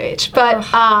 years of age. But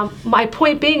my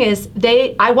point being is,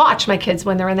 I watch my kids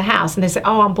when they're in the house, and they say,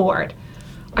 "Oh, I'm bored."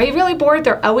 Are you really bored?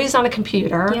 They're always on a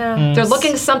computer. Yeah. They're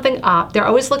looking something up. They're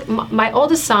always looking. My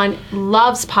oldest son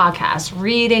loves podcasts,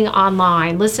 reading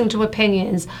online, listening to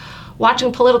opinions,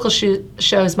 watching political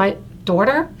shows. My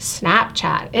daughter,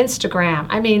 Snapchat, Instagram.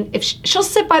 I mean, if she'll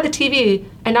sit by the TV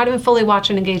and not even fully watch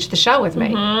and engage the show with me.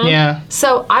 Mm-hmm. Yeah.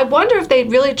 So I wonder if they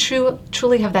really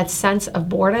truly have that sense of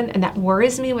boredom, and that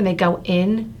worries me when they go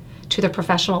in to their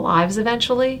professional lives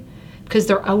eventually, because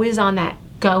they're always on that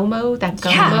go mode, and they're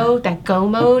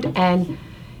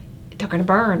going to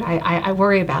burn. I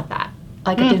worry about that.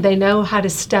 Like, do they know how to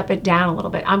step it down a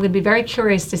little bit? I'm going to be very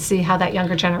curious to see how that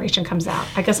younger generation comes out.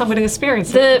 I guess I'm going to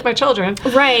experience it with my children.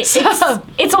 Right. So.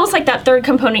 It's almost like that third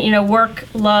component, work,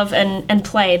 love, and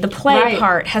play. The play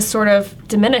part has sort of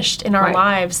diminished in our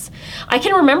lives. I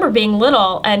can remember being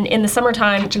little and in the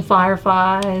summertime. Catching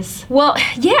fireflies. Well,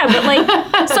 yeah, but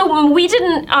like, so we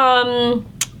didn't,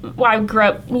 I grew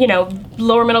up,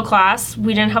 lower middle class.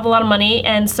 We didn't have a lot of money.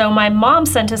 And so my mom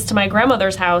sent us to my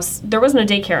grandmother's house. There wasn't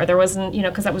a daycare. There wasn't,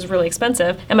 because that was really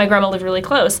expensive. And my grandma lived really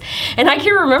close. And I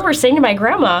can remember saying to my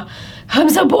grandma,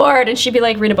 I'm so bored. And she'd be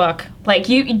like, read a book. Like,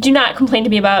 you do not complain to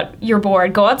me about you're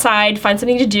bored. Go outside, find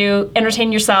something to do,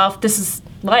 entertain yourself. This is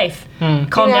life.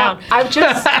 Calm down. I was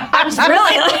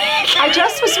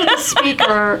with a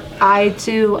speaker.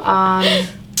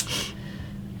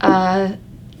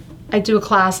 I do a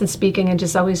class in speaking and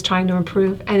just always trying to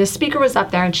improve. And the speaker was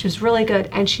up there, and she was really good.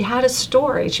 And she had a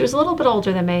story. She was a little bit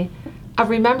older than me, of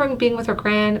remembering being with her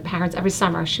grandparents every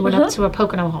summer. She went up to a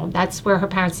Pocono home. That's where her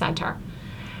parents sent her.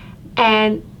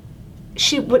 And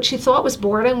what she thought was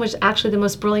boredom was actually the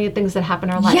most brilliant things that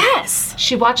happened in her life. Yes.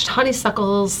 She watched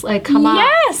honeysuckles come up.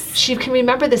 Yes. She can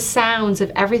remember the sounds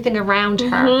of everything around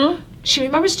her. She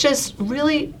remembers just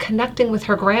really connecting with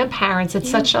her grandparents at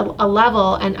such a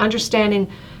level, and understanding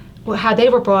how they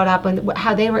were brought up and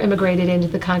how they were immigrated into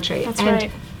the country. That's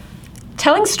right.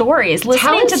 Telling stories,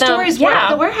 listening to them. Stories.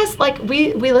 Yeah. Where has, like,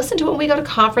 we listen to it when we go to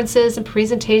conferences and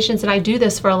presentations, and I do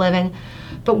this for a living.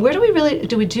 But where do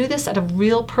we do this at a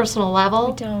real personal level?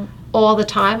 We don't. All the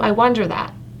time? I wonder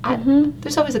that.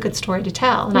 There's always a good story to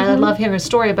tell, and I love hearing a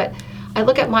story, but I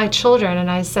look at my children and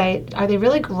I say, are they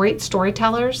really great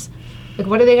storytellers? Like,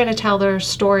 what are they going to tell their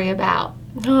story about?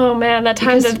 Oh man, that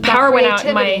time Because the power went out.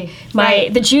 creativity, My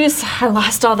right. the juice. I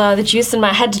lost all the juice, and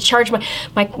I had to charge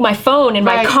my phone in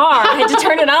my Right. car. I had to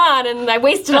turn it on, and I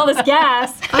wasted all this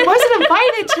gas. I wasn't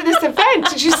invited to this event.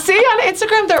 Did you see on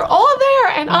Instagram? They're all there,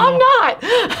 and I'm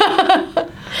not.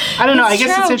 I don't know. I It's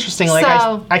guess it's true. interesting. Like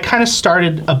So- I kind of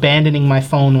started abandoning my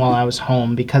phone while I was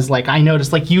home because like I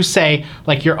noticed like you say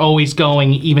like you're always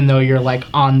going even though you're like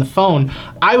on the phone.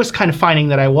 I was kind of finding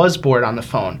that I was bored on the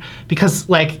phone because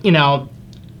like, you know,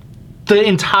 the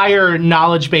entire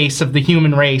knowledge base of the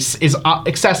human race is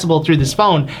accessible through this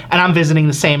phone, and I'm visiting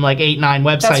the same like 8-9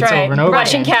 websites That's right. over and over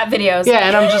Watching again. cat videos. Yeah,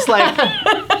 and I'm just like,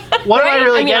 what am I Right?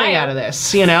 really I mean, getting I out of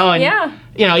this? You know, and Yeah.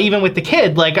 you know, even with the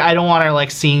kid, like I don't want her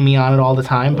like seeing me on it all the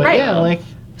time, but Right. yeah, like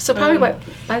So probably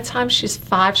by the time she's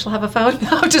 5, she'll have a phone. No,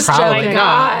 I'm just probably joking.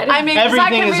 not. I mean, 'cause I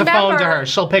everything can is a phone to remember- her.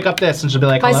 She'll pick up this and she'll be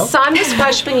like, My hello. son was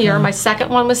freshman year. My second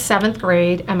one was 7th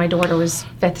grade, and my daughter was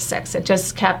 5th, 6th. It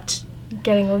just kept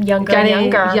Getting younger getting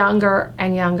and younger. younger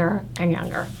and younger and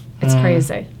younger. It's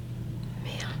crazy.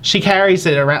 She carries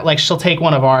it around, like she'll take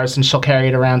one of ours and she'll carry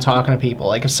it around talking to people.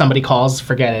 Like if somebody calls,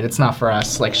 forget it. It's not for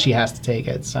us. Like she has to take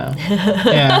it. So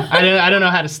yeah, I don't know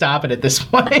how to stop it at this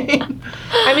point.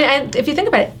 I mean, and if you think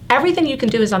about it, everything you can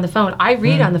do is on the phone. I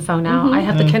read on the phone now. I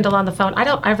have the Kindle on the phone.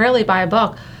 I rarely buy a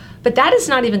book. But that is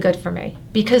not even good for me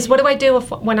because what do I do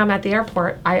when I'm at the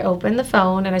airport? I open the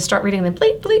phone and I start reading them.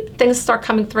 Bleep, bleep. Things start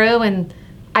coming through and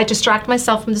I distract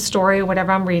myself from the story or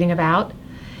whatever I'm reading about.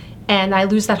 And I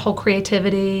lose that whole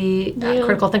creativity,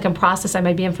 critical thinking process I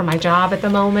may be in for my job at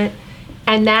the moment.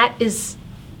 And that is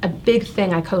a big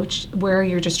thing I coach, where are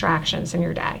your distractions in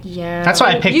your day? Yeah. That's why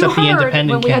I picked You up the heard independent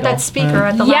when we had Kindle. that speaker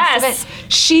at the Yes. last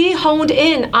event. She honed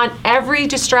in on every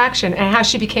distraction and how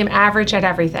she became average at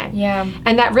everything. Yeah.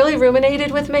 And that really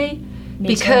ruminated with me, too.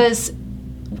 because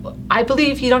I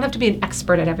believe you don't have to be an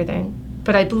expert at everything,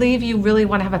 but I believe you really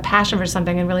want to have a passion for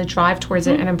something and really drive towards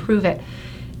it and improve it.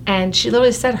 And she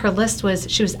literally said her list was,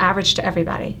 she was average to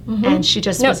everybody. And she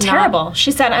just No, was terrible.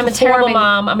 She said, I'm a terrible performing-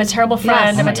 mom. I'm a terrible friend.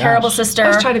 Yes. I'm Oh a my terrible gosh. sister. I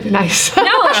was trying to be nice. No,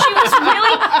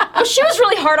 she was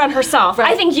really hard on herself. I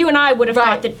Right. think you and I would have Right.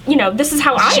 thought that, you know, this is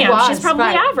how I She am. was, She's probably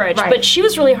right, average, right. but she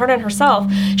was really hard on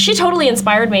herself. She totally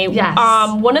inspired me. Yes.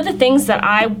 One of the things that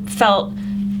I felt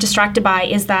distracted by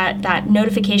is that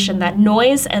notification, that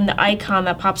noise, and the icon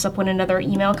that pops up when another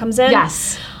email comes in.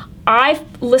 Yes. I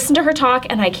listened to her talk,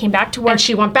 and I came back to work. And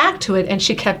she went back to it and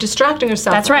she kept distracting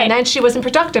herself. That's right. And then she wasn't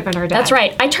productive in her day. That's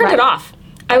right. I turned Right. it off.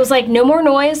 I was like, no more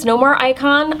noise, no more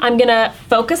icon. I'm going to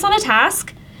focus on a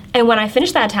task. And when I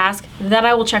finish that task, then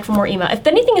I will check for more email. If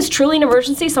anything is truly an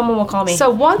emergency, someone will call me. So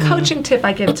one coaching tip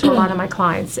I give to a lot of my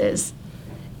clients is,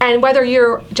 and whether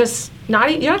you're just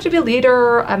not, you don't have to be a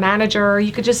leader, a manager,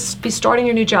 you could just be starting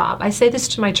your new job. I say this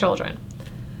to my children.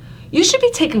 You should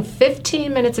be taking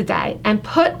 15 minutes a day and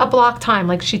put a block time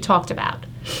like she talked about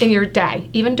in your day,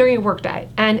 even during your work day.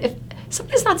 And if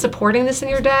somebody's not supporting this in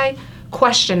your day,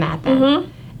 question that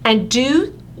then. And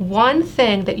do one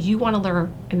thing that you want to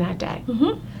learn in that day.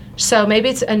 So maybe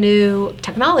it's a new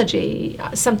technology,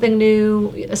 something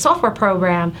new, a software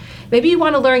program. Maybe you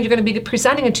want to learn, you're going to be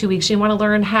presenting in 2 weeks, you want to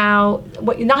learn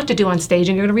what not to do on stage,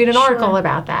 and you're going to read an article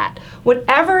about that.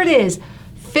 Whatever it is,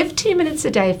 15 minutes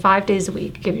a day, 5 days a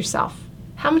week, give yourself.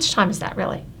 How much time is that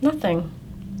really? Nothing.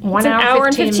 1 It's an hour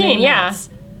and 15, yeah. minutes.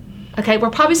 Okay, we're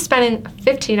probably spending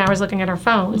 15 hours looking at our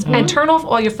phones. And turn off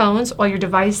all your phones, all your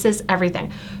devices,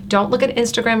 everything. Don't look at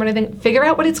Instagram or anything. Figure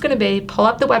out what it's going to be. Pull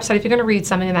up the website if you're going to read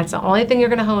something, and that's the only thing you're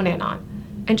going to hone in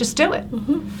on. And just do it.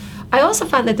 I also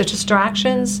found that the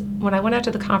distractions, when I went out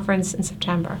to the conference in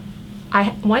September,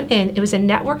 I went in, it was a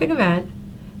networking event.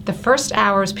 The first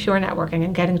hour was pure networking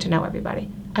and getting to know everybody.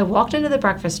 I walked into the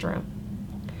breakfast room,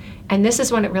 and this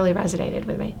is when it really resonated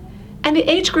with me. And the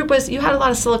age group was, you had a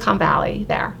lot of Silicon Valley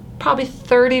there, probably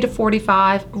 30 to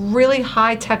 45, really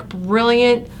high-tech,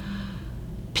 brilliant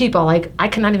people. Like, I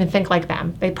cannot even think like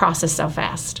them. They process so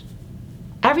fast.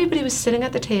 Everybody was sitting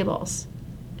at the tables.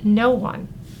 No one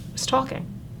was talking.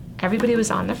 Everybody was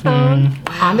on their phone,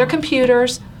 on their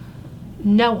computers.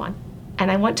 No one.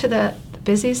 And I went to the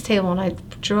busiest table and I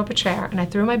drew up a chair and I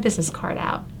threw my business card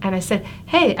out. And I said,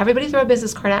 hey, everybody throw a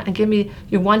business card out and give me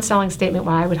your one selling statement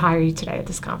why I would hire you today at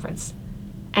this conference.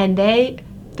 And they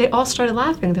all started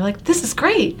laughing. They're like, this is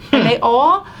great. And they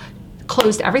all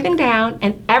closed everything down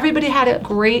and everybody had a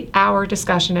great hour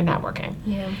discussion and networking.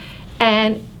 Yeah.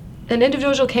 And an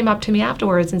individual came up to me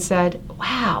afterwards and said,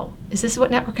 wow, is this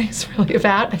what networking is really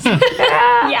about? I said,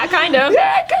 Yeah, kind of.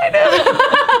 yeah, kind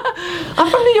of. I'm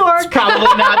from New York. Probably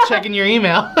not checking your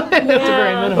email at the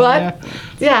very minimum. What?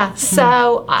 Yeah. Yeah,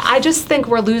 so I just think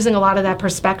we're losing a lot of that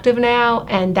perspective now,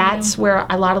 and that's where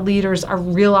a lot of leaders are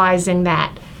realizing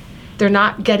that they're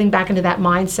not getting back into that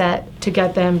mindset to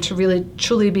get them to really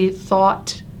truly be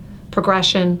thought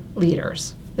progression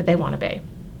leaders that they want to be.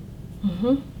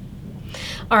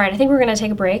 All right, I think we're going to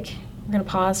take a break. We're going to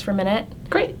pause for a minute.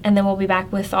 Great. And then we'll be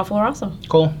back with Awful or Awesome.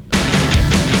 Cool.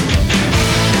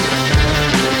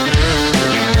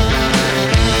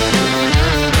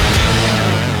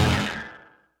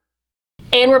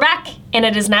 And we're back, and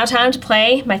it is now time to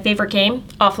play my favorite game,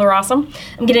 Awful or Awesome.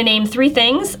 I'm going to name 3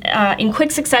 things in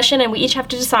quick succession, and we each have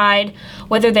to decide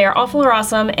whether they are awful or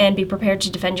awesome and be prepared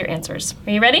to defend your answers.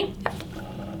 Are you ready?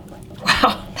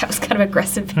 Wow, that was kind of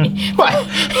aggressive. What?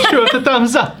 Show us the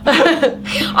thumbs up.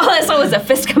 All I saw was a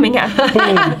fist coming out.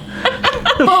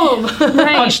 Boom.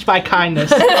 Right. Punched by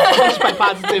kindness. Punched by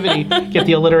positivity. Get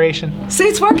the alliteration. See,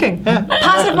 it's working.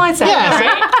 Positive mindset. Yes.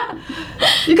 Right?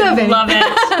 You go, Vinny. Love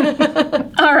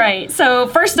it. All right, so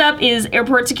first up is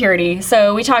airport security.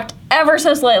 So we talked ever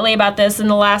so slightly about this in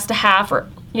the last half,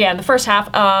 in the first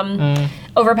half.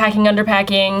 Overpacking,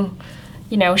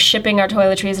 underpacking, shipping our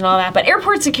toiletries and all that. But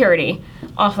airport security,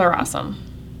 awful or awesome?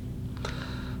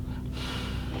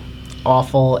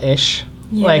 Awful-ish.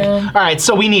 Yeah. All right,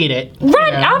 so we need it.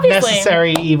 Right, obviously.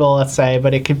 Necessary evil, let's say,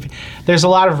 but it could. There's a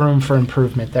lot of room for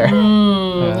improvement there.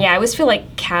 Yeah, I always feel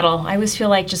like cattle. I always feel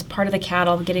like just part of the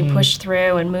cattle getting pushed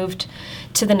through and moved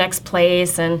to the next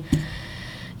place. And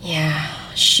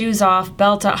shoes off,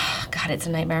 belt off. Oh, God, it's a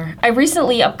nightmare. I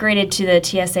recently upgraded to the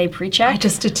TSA pre-check. I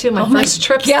just did too. My my first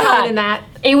trip's God. in that.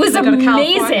 It was to go to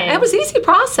California. amazing. It was an easy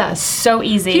process. So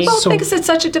easy. People think it's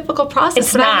such a difficult process,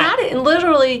 It's but not. I had it in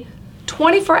literally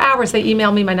 24 hours. They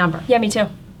emailed me my number. Yeah, me too.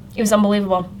 It was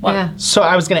unbelievable. What? Yeah. So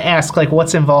I was going to ask,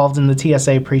 what's involved in the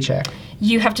TSA pre-check?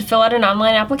 You have to fill out an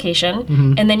online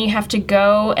application, and then you have to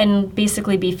go and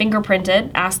basically be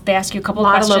fingerprinted. They ask you a couple A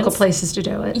lot questions. of local places to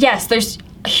do it. Yes, there's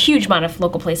a huge amount of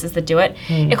local places that do it.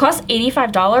 It costs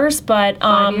 $85, but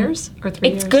 5 years or 3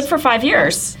 years? it's good for 5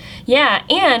 years. Yeah,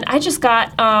 and I just got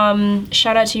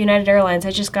shout out to United Airlines.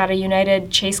 I just got a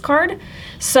United Chase card,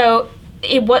 so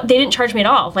they didn't charge me at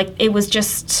all. It was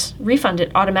just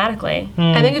refunded automatically.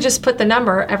 And then you just put the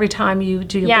number every time you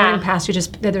do your Yeah. boarding pass.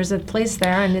 There's a place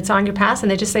there, and it's on your pass,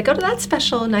 and they just say, go to that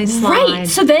special nice line. Right.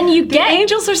 So then you The get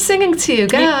angels are singing to you.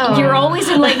 Go. You're always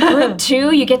in group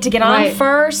 2. You get to get on Right.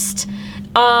 first.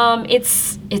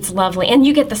 It's lovely, and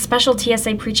you get the special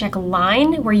TSA pre-check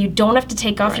line where you don't have to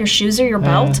take off your shoes or your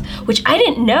belt, which I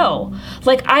didn't know.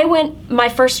 My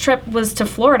first trip was to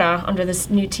Florida under this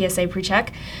new TSA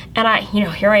pre-check, and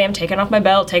here I am taking off my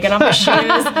belt, taking off my shoes,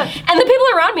 and the people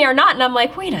around me are not, and I'm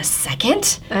like, wait a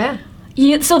second. Yeah.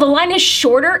 So the line is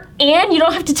shorter, and you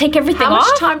don't have to take everything How off?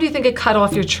 much time do you think it cut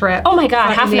off your trip? Oh my God,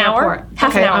 in half the an hour? airport?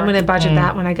 Half okay, an hour. I'm going to budget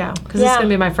that when I go, because this Yeah. is going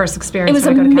to be my first experience It was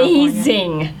when I go to California.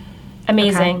 amazing.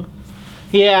 Amazing.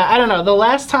 Yeah, I don't know. One of the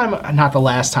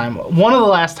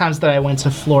last times that I went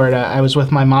to Florida, I was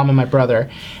with my mom and my brother.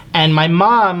 And my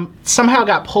mom somehow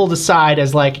got pulled aside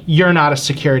as you're not a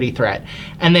security threat.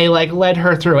 And they led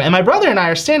her through. And my brother and I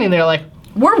are standing there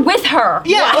We're with her.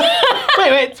 yeah.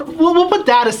 wait. We'll put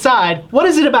that aside. What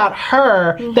is it about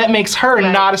her that makes her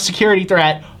not a security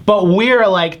threat, but we're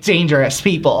dangerous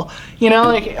people?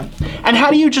 And how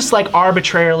do you just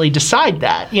arbitrarily decide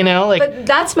that? But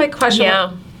that's my question.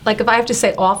 Yeah. If I have to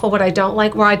say awful, what I don't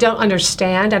like, where I don't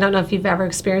understand, I don't know if you've ever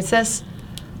experienced this.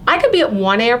 I could be at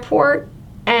one airport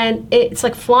and it's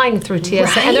like flying through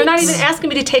TSA, and they're not Right. even asking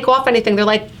me to take off anything. They're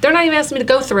not even asking me to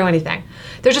go through anything.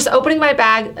 They're just opening my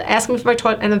bag, asking me for my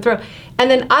toilet, and then through. And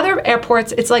then other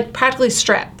airports, it's practically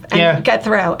strip and get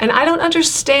through. And I don't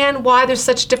understand why there's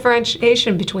such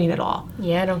differentiation between it all.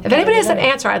 Yeah, I don't. If anybody has an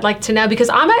answer, I'd like to know, because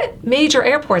I'm at major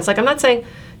airports. I'm not saying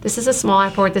this is a small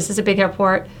airport, this is a big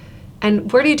airport.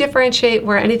 And where do you differentiate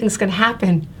where anything's going to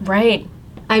happen? Right.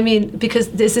 I mean, because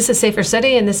is this a safer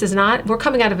city and this is not? We're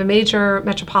coming out of a major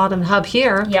metropolitan hub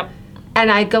here. Yep. And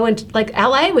I go into,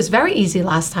 LA was very easy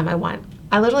last time I went.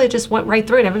 I literally just went right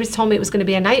through it. Everybody's told me it was going to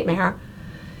be a nightmare.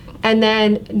 And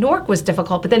then Newark was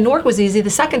difficult, but then Newark was easy the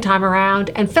second time around,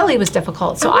 and Philly was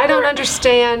difficult. So I don't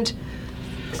understand.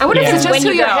 I wonder Is if it it's just when who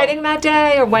you you're go. hitting that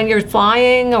day, or when you're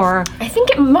flying, or? I think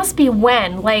it must be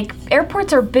when.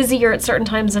 Airports are busier at certain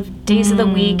times of days of the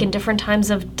week and different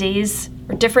times of days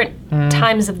or different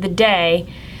times of the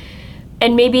day.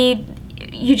 And maybe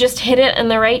you just hit it in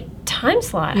the right time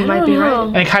slot. You I might don't be know. right.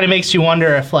 And it kind of makes you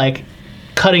wonder if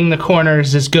cutting the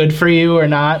corners is good for you or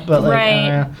not. But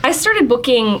Right. I started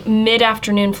booking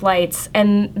mid-afternoon flights,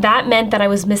 and that meant that I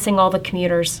was missing all the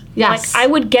commuters. Yes. I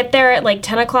would get there at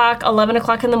 10 o'clock, 11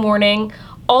 o'clock in the morning.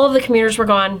 All of the commuters were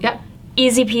gone. Yep.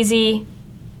 Easy peasy.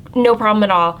 no problem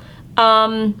at all.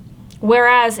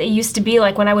 Whereas it used to be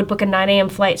like when I would book a 9 a.m.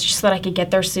 flight just so that I could get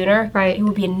there sooner, Right. it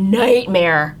would be a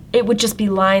nightmare. It would just be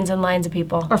lines and lines of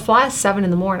people. Or fly at 7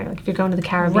 in the morning. Like if you're going to the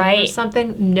Caribbean or Right.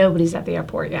 something, nobody's at the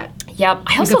airport yet. Yep.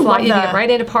 I You also can fly, love you the, get right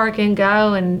into parking,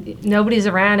 go, and nobody's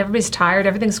around. Everybody's tired.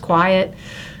 Everything's quiet.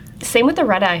 same with the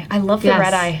red eye. I love the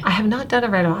red eye. I have not done a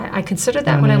red eye. I considered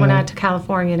that when I went out to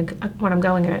California when I'm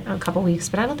going in a couple weeks,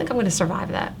 but I don't think I'm going to survive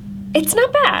that. It's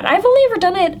not bad. I've only ever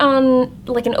done it on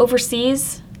like an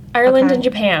overseas, Ireland Okay. and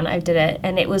Japan. I did it,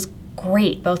 and it was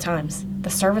great both times. The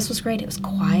service was great. It was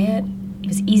quiet. It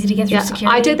was easy to get through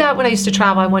security. I did that when I used to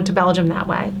travel. I went to Belgium that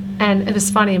way. And it was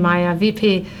funny. My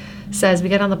VP says, we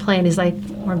get on the plane. He's like,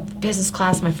 we're in business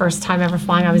class. My first time ever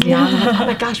flying. I was young. I'm like, oh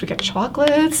my gosh, we got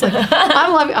chocolates. Like,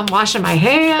 I'm washing my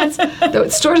hands. The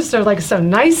stewardesses are like so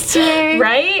nice to me.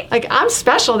 Right? Like, I'm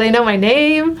special. They know my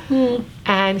name.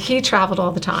 And he traveled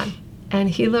all the time. And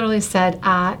he literally said,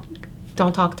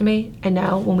 don't talk to me. And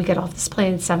no, when we get off this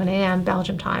plane at 7 a.m.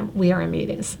 Belgium time, we are in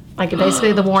meetings. Like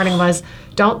basically the warning was,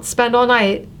 don't spend all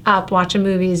night up watching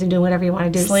movies and doing whatever you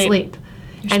want to do. Sleep.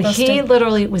 And supposed he to.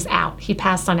 literally was out. He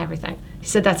passed on everything. He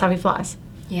said that's how he flies.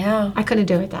 Yeah. I couldn't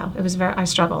do it though. It was I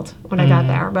struggled when I got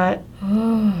there, but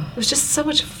it was just so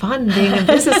much fun being in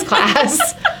business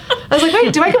class. I was like,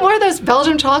 wait, do I get more of those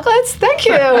Belgian chocolates? Thank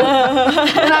you.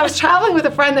 And I was traveling with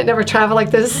a friend that never traveled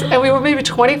like this, and we were maybe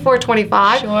 24,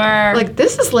 25. Sure. Like,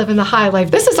 this is living the high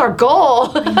life. This is our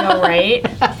goal. No, right?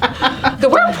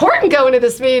 We're important going to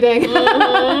this meeting.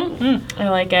 I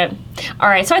like it. All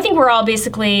right, so I think we're all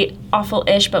basically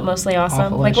awful-ish, but mostly awesome.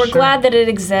 Awful-ish, Like, we're sure. glad that it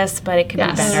exists, but it could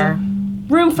Yes. be better.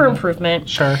 Room for improvement.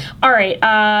 Sure. All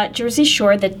right, Jersey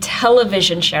Shore, the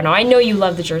television show. Now, I know you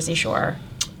love the Jersey Shore.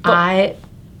 I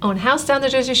own a house down the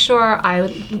Jersey Shore. I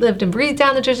lived and breathed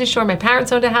down the Jersey Shore. My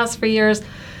parents owned a house for years.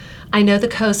 I know the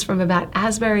coast from about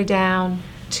Asbury down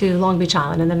to Long Beach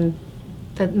Island, and then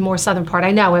the more southern part.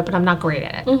 I know it, but I'm not great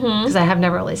at it because I have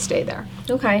never really stayed there.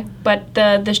 Okay, but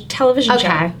the television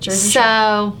show, Jersey Shore.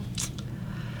 So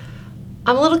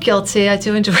I'm a little guilty. I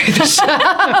do enjoy the show.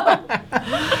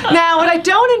 Now, what I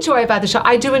don't enjoy about the show,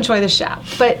 I do enjoy the show,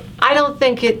 but I don't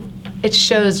think it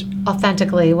shows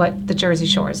authentically what the Jersey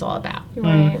Shore is all about.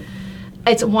 Right.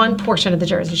 It's one portion of the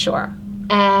Jersey Shore,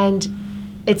 and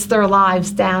it's their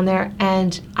lives down there.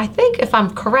 And I think, if I'm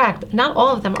correct, not all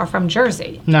of them are from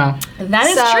Jersey. No. That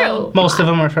is So, true. Most of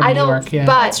them are from I New don't, York, yeah.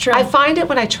 but That's true. I find it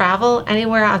when I travel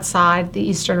anywhere outside the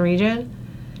eastern region,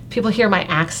 people hear my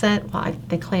accent. Well,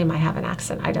 they claim I have an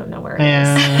accent. I don't know where it is.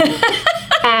 Yeah.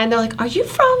 And they're like, are you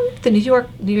from the New York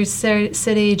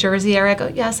City, Jersey area? I go,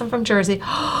 yes, I'm from Jersey.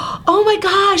 Oh my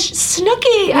gosh,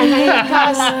 Snooki.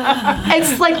 And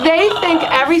it's like they think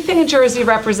everything in Jersey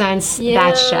represents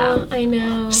that show. I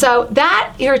know. So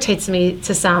that irritates me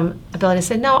to some ability to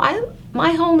say, no,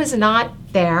 my home is not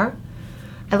there.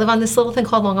 I live on this little thing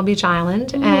called Long Beach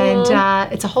Island,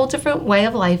 and it's a whole different way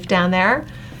of life down there.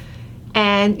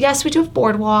 And yes, we do have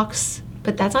boardwalks,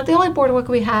 but that's not the only boardwalk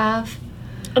we have.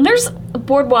 And there's a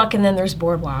boardwalk, and then there's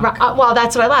boardwalk. Well,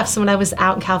 that's what I left. So when I was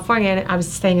out in California, I was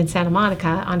staying in Santa Monica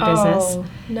on business. Oh,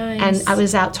 nice. And I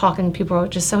was out talking. People were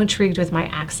just so intrigued with my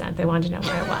accent. They wanted to know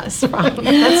where I was from.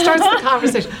 That starts the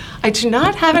conversation. I do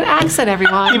not have an accent,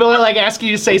 everyone. People are like asking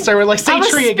you to say, sir, we're like, say I'm a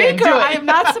tree again. speaker. Do it. I am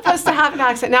not supposed to have an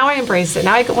accent. Now I embrace it.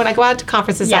 Now when I go out to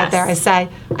conferences out Yes. there, I say,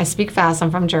 I speak fast.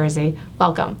 I'm from Jersey.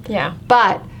 Welcome. Yeah.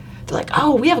 But they're like,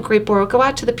 oh, we have a great boardwalk. Go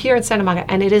out to the pier in Santa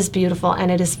Monica, and it is beautiful, and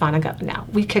it is fun. I go, no,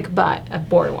 we kick butt at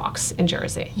boardwalks in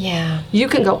Jersey. Yeah. You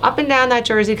can go up and down that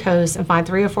Jersey coast and find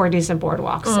 3 or 4 decent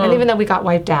boardwalks. And even though we got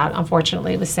wiped out,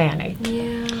 unfortunately, with Sandy.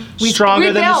 Yeah. Stronger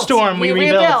than the rebuilt. storm, we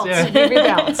rebuilt. Yeah. We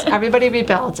rebuilt. Everybody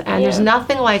rebuilt. And there's Yeah.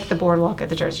 nothing like the boardwalk at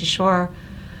the Jersey Shore.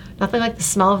 Nothing like the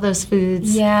smell of those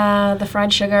foods. Yeah, the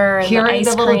fried sugar and Hearing the ice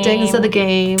the little cream. dings of the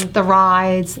game, the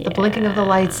rides, the blinking of the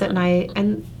lights at night.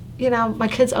 And, you know, my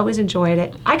kids always enjoyed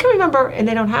it. I can remember, and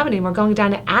they don't have it anymore, going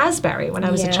down to Asbury when I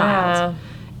was a child.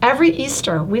 Every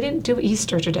Easter, we didn't do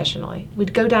Easter traditionally.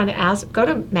 We'd go down to go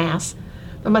to Mass.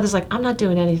 My mother's like, I'm not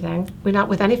doing anything. We're not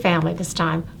with any family this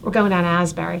time. We're going down to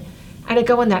Asbury. And I'd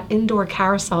go in that indoor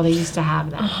carousel they used to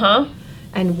have then. Uh-huh.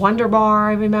 And Wonder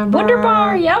Bar, I remember. Wonder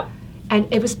Bar, yep. And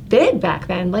it was big back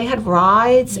then. They had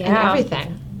rides and Yeah.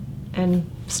 everything. And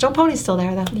Stone Pony's still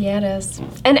there, though. Yeah, it is.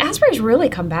 And Asbury's really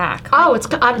come back. Oh,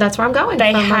 that's where I'm going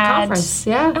They for my had- conference.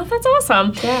 Yeah. Oh, that's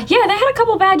awesome. Yeah. Yeah, they had a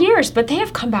couple bad years, but they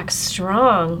have come back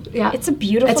strong. Yeah. It's a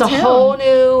beautiful It's a town. whole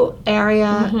new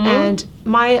area. And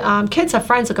my kids have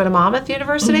friends that go to Monmouth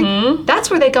University. That's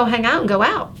where they go hang out and go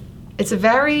out. It's a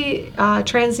very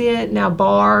transient now,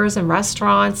 bars and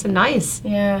restaurants and nice.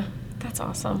 Yeah. That's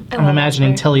awesome. I'm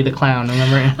imagining Tilly the Clown,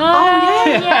 remember? Oh,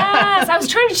 yes.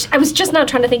 I was just now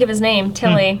trying to think of his name,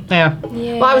 Tilly. Yeah.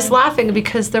 Well, I was laughing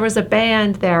because there was a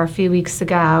band there a few weeks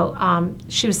ago.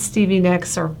 She was Stevie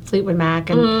Nicks or Fleetwood Mac,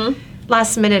 and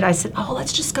last minute I said, "Oh,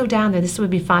 let's just go down there. This would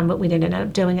be fun," but we didn't end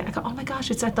up doing it. I go, "Oh my gosh,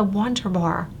 it's at the Wonder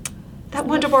Bar." That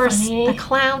Wonder Bar, the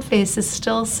clown face is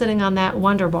still sitting on that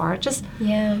Wonder Bar. Just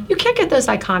you can't get those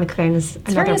iconic things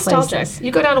in other places.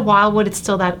 You go down to Wildwood, it's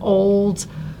still that old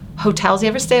hotels. You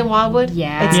ever stay in Wildwood?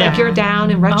 Yeah. It's like you're down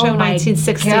in retro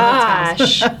 1960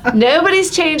 hotels.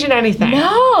 Nobody's changing anything.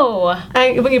 No.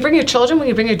 When you bring your children, when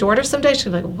you bring your daughter someday,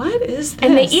 she'll be like, what is this?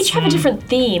 And they each have a different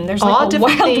theme. There's All like a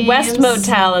different Wild themes. West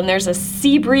motel, and there's a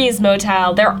Sea Breeze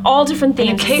motel. They're all different themes.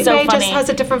 And Cape It's so May funny. just has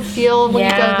a different feel when you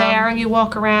go Yeah. there and you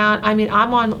walk around. I mean,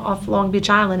 I'm off Long Beach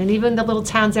Island, and even the little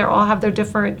towns there all have their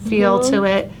different feel to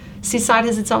it. Seaside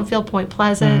has its own feel. Point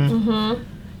Pleasant,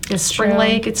 Spring True.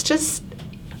 Lake. It's just,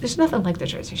 there's nothing like the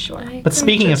Jersey Shore. But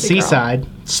speaking of Jersey girl. Seaside,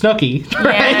 Snooki.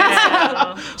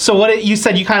 Yeah. So you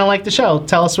said you kind of liked the show.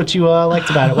 Tell us what you liked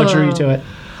about it. What drew you to it?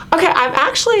 Okay,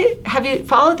 have you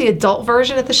followed the adult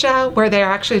version of the show where they're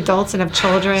actually adults and have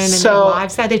children and their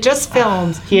wives now? They just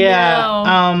filmed.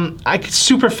 Yeah.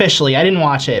 Superficially. I didn't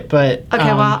watch it, but.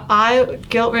 Okay, well, I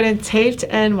guilt-ridden taped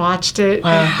and watched it.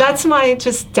 That's my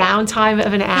just downtime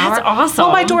of an hour. That's awesome.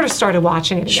 Well, my daughter started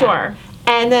watching it again. Sure.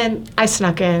 And then I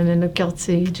snuck in and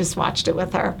guilty just watched it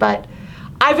with her. But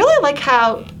I really like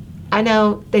how, I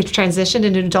know they've transitioned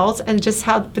into adults and just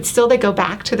how, but still they go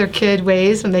back to their kid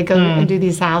ways when they go and do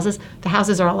these houses. The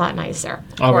houses are a lot nicer.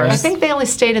 All right. I think they only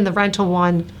stayed in the rental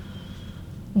one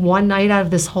night out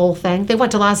of this whole thing. They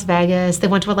went to Las Vegas. They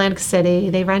went to Atlantic City.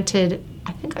 They rented,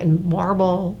 I think, in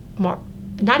Marble,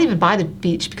 not even by the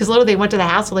beach, because literally they went to the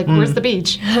house. Like, where's the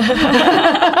beach?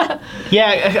 Yeah,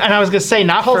 and I was going to say,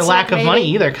 not for Whole lack set, of money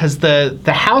maybe? either, because the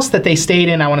house that they stayed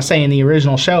in, I want to say, in the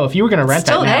original show, if you were going to rent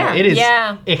Still that now, there. it is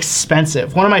Yeah.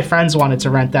 expensive. One of my friends wanted to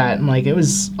rent that, and, like, it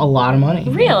was a lot of money.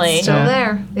 Really? Still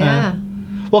there. Yeah.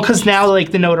 Well, because now,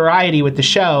 like, the notoriety with the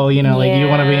show, you know, like, you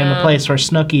want to be in the Yeah. place where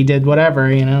Snooki did whatever,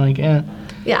 you know, like, yeah.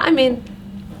 Yeah, I mean,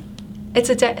 it's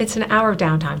an hour of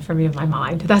downtime for me in my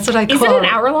mind. That's what I call Is it an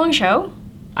hour-long show?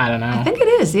 I don't know. I think it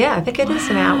is, yeah. I think it is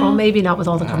an hour. Well, maybe not with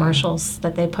all the commercials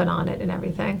that they put on it and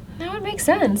everything. That would make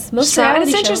sense. Most So, and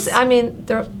reality it's shows. interesting. I mean,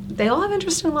 they all have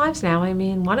interesting lives now. I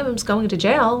mean, one of them's going to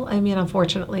jail. I mean,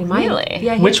 unfortunately. Really?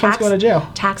 Yeah, he Which had one's going to jail?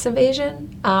 Tax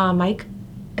evasion. Mike.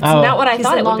 It's not what I He's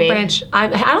thought in it would Long be. Branch. I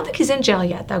don't think he's in jail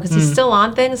yet, though, because he's still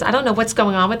on things. I don't know what's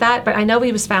going on with that, but I know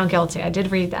he was found guilty. I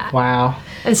did read that. Wow.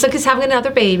 And so he's having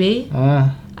another baby. Uh,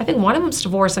 I think one of them's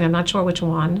divorcing. I'm not sure which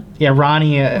one. yeah,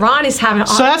 Ronnie. Ronnie's having.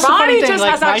 So that's the funny Ronnie thing. just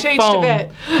Like has not my changed phone, a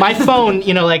bit. my phone.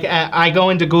 You know, like I go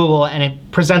into Google and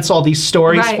it presents all these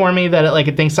stories Right. for me that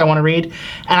it thinks I want to read,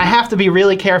 and I have to be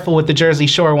really careful with the Jersey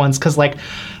Shore ones because, like,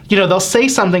 you know, they'll say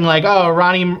something like, "Oh,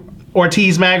 Ronnie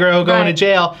Ortiz Magro going to Right.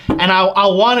 jail," and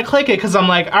I'll want to click it because I'm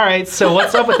like, all right, so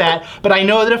what's up with that? But I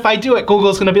know that if I do it,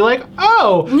 Google's going to be like,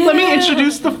 oh, let me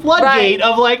introduce the floodgate Right.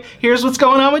 of, like, here's what's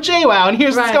going on with JWoww and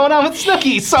here's what's Right. going on with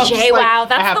Snooki. So I'm just JWoww. like, I have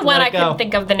That's the to one let I it go. couldn't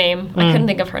think of the name. I couldn't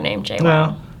think of her name, JWoww.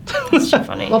 No. That's too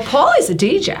funny. Well, Paulie's a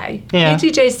DJ. Yeah. He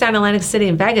DJs down in Atlantic City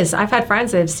and Vegas. I've had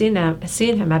friends that have seen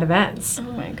him at events. Oh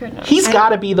my goodness. He's got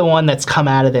to be the one that's come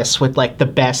out of this with, like, the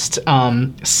best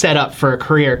setup for a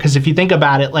career. Because if you think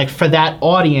about it, like, for that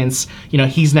audience, you know,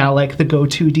 he's now, like, the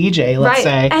go-to DJ, let's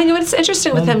say. And what's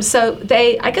interesting with him, so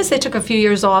I guess they took a few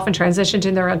years off and transitioned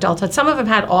in their adulthood. Some of them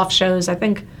had off shows. I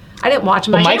think, I didn't watch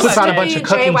them. Well, I Mike know was on a Snooki bunch of and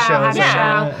cooking JWoww shows. had a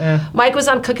Yeah. show. Yeah. Mike was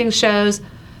on cooking shows.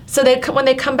 So when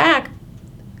they come back,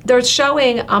 they're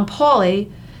showing Paulie.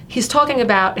 He's talking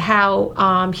about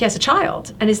how he has a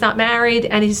child and he's not married,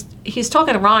 and he's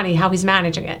talking to Ronnie how he's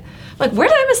managing it. Like, where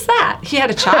did I miss that? He had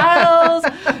a child.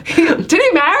 Did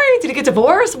he marry? Did he get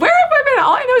divorced? Where have I been?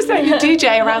 All I know is that you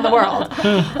DJ around the world.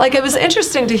 Like, it was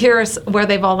interesting to hear where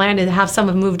they've all landed, how some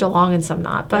have moved along and some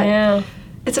not. But Yeah.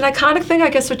 it's an iconic thing, I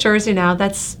guess, with Jersey now.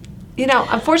 That's, you know,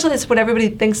 unfortunately, it's what everybody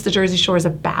thinks the Jersey Shore is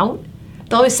about.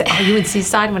 They'll always say, "Are you in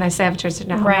Seaside?" When I say I'm in Jersey,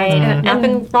 no, Right. And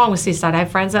nothing wrong with Seaside. I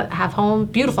have friends that have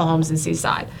beautiful homes in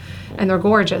Seaside, and they're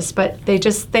gorgeous. But they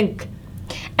just think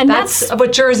And that's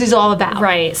what Jersey's all about.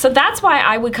 Right. So that's why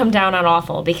I would come down on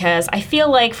Awful, because I feel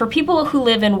like for people who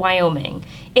live in Wyoming,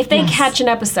 if they catch an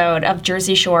episode of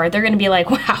Jersey Shore, they're going to be like,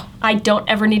 wow, I don't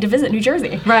ever need to visit New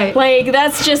Jersey. Right. Like,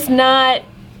 that's just not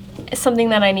something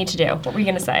that I need to do. What were you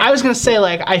going to say? I was going to say,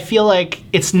 like, I feel like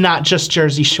it's not just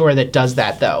Jersey Shore that does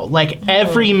that, though. Like,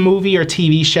 every movie or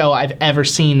TV show I've ever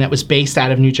seen that was based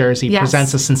out of New Jersey Yes.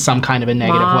 presents us in some kind of a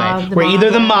negative Mob, way. the We're either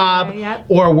the mob, mob yep.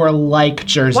 or we're like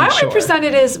Jersey Why Shore. don't we present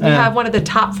it as we have one of the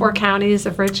top 4 counties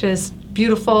of richest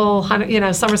beautiful,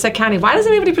 Somerset County. Why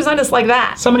doesn't anybody present us like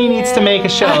that? Somebody needs to make a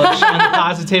show showing the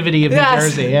positivity of New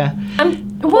Jersey. Yeah.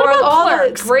 What about all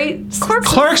Clerks? the great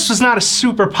Clerks was not a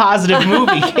super positive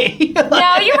movie, Kate.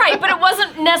 No, you're right, but it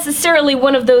wasn't necessarily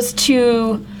one of those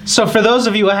two. So for those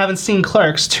of you who haven't seen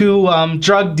Clerks, two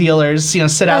drug dealers,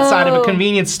 sit outside of a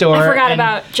convenience store I forgot and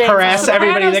about James. harass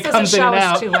everybody that Sopranos comes in and doesn't show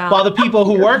us out, too well. while the people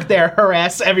who work there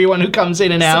harass everyone who comes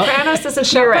in and out. Sopranos doesn't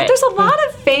show. You're But right. there's a lot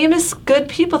of famous, good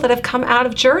people that have come out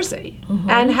of Jersey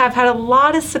and have had a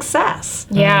lot of success.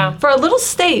 Yeah. For a little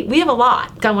state, we have a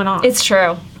lot going on. It's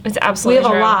true. It's We absolutely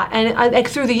have true. a lot, and like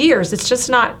through the years, it's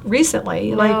just not recently.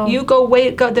 No. Like you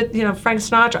Frank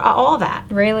Sinatra, all that.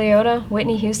 Ray Liotta,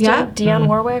 Whitney Houston, Yeah. Dionne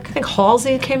Warwick. I think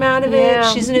Halsey came out of Yeah.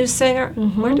 it. She's a new singer.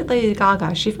 Where did Lady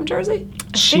Gaga? Is she from Jersey?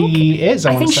 She is,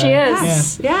 I I want think to she say. is.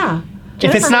 Yes. Yeah. If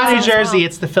it's Jennifer not New Hudson as Jersey, well.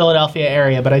 it's the Philadelphia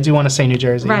area, but I do want to say New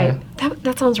Jersey. Right.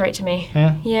 That sounds right to me.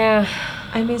 Yeah. Yeah.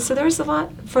 I mean, so there's a lot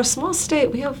for a small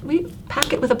state. We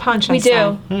pack it with a punch. We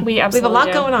do. We We have absolutely a lot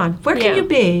do. going on. Where can Yeah. you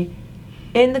be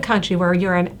in the country where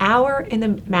you're an hour in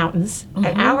the mountains, an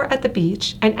hour at the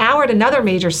beach, an hour at another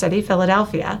major city,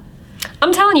 Philadelphia,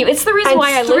 I'm telling you, it's the reason and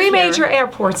why I live three here. major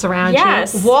airports around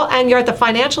Yes. you, and you're at the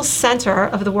financial center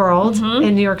of the world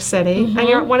in New York City, and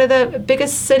you're at one of the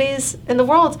biggest cities in the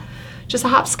world. Just a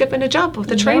hop, skip, and a jump with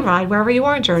the train ride wherever you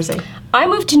are in Jersey. I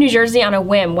moved to New Jersey on a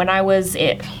whim when I was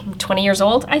 20 years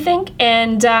old, I think,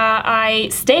 and I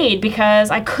stayed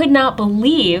because I could not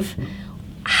believe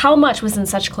how much was in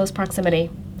such close proximity.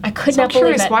 I could I'm not believe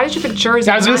curious, it. why did you pick Jersey?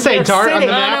 I was gonna not say New York dart on City?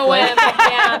 the map. On a whim,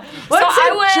 yeah. What's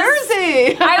So in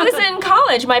Jersey? I was in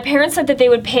college. My parents said that they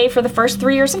would pay for the first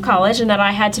 3 years of college and that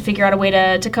I had to figure out a way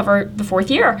to cover the fourth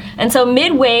year. And so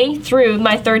midway through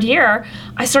my third year,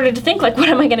 I started to think, like, what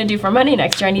am I going to do for money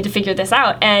next year? I need to figure this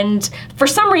out. And for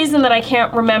some reason that I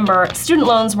can't remember, student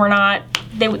loans were not,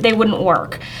 they wouldn't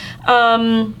work.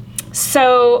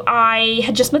 So I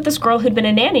had just met this girl who'd been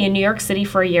a nanny in New York City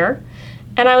for a year.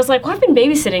 And I was like, well, I've been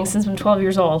babysitting since I'm 12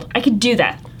 years old. I could do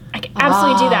that. I could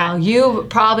absolutely do that. You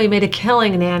probably made a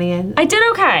killing nannying. I did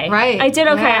okay. Right, I did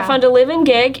okay. yeah. I found a live-in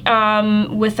gig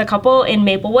with a couple in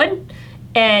Maplewood.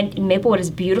 And Maplewood is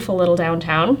a beautiful little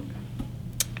downtown.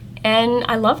 And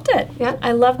I loved it. Yeah.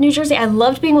 I loved New Jersey. I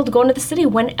loved being able to go into the city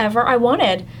whenever I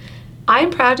wanted.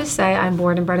 I'm proud to say I'm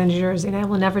born and bred in New Jersey, and I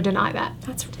will never deny that.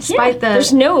 That's Despite the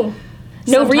there's no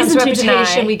reason to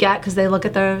reputation deny. we get because they look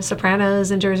at the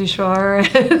Sopranos and Jersey Shore.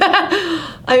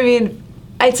 I mean,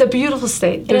 it's a beautiful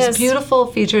state. There's is. beautiful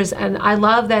features, and I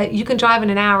love that you can drive in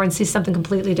an hour and see something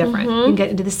completely different. You can get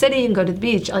into the city, you can go to the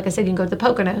beach. Like I said, you can go to the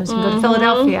Poconos, you can go to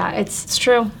Philadelphia. It's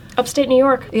true. Upstate New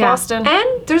York, Boston.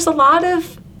 And there's a lot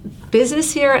of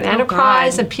business here and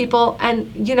enterprise God. and people.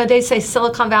 And, they say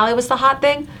Silicon Valley was the hot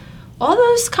thing. All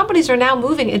those companies are now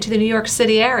moving into the New York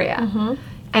City area.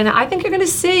 And I think you're going to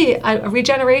see a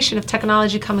regeneration of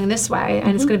technology coming this way.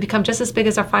 And it's going to become just as big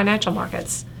as our financial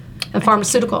markets and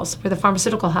pharmaceuticals. We're the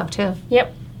pharmaceutical hub, too.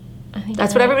 Yep. I think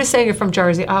That's you're what right. everybody's saying. You're from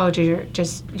Jersey. Oh, do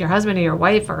your husband or your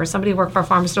wife or somebody work for a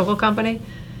pharmaceutical company?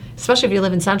 Especially if you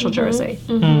live in Central Jersey,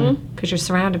 because you're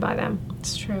surrounded by them.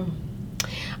 It's true.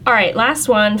 All right, last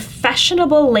one,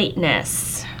 fashionable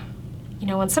lateness.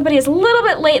 When somebody is a little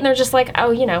bit late and they're just like,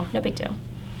 oh, no big deal.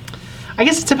 I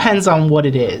guess it depends on what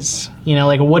it is.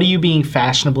 Like, what are you being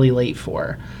fashionably late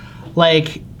for?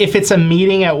 Like, if it's a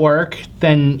meeting at work,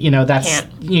 then, that's...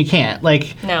 Can't. You can't.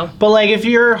 Like... No. But, like, if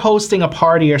you're hosting a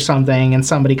party or something and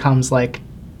somebody comes, like,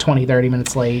 20, 30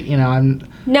 minutes late, I'm...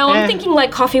 No, I'm Eh. thinking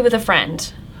like coffee with a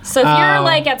friend. So if you're Oh.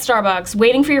 like at Starbucks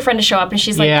waiting for your friend to show up and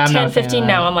she's like Yeah, I'm not 10, a fan 15, of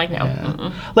no, that. I'm like, no.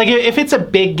 Yeah. Like, if it's a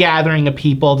big gathering of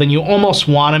people, then you almost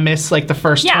want to miss, like, the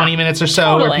first Yeah, 20 minutes or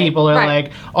so where totally. people are, Right.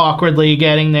 like, awkwardly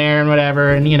getting there and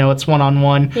whatever, and, it's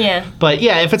one-on-one. Yeah, But,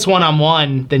 yeah, if it's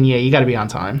one-on-one, then, yeah, you got to be on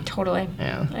time. totally.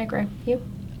 Yeah. I agree. You?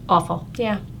 Awful.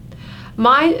 Yeah.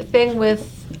 My thing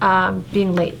with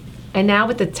being late, and now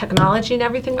with the technology and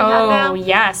everything we have now, Oh,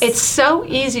 yes. it's so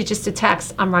easy just to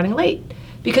text, I'm running late.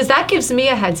 Because that gives me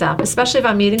a heads up, especially if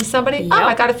I'm meeting somebody. Yep. Oh,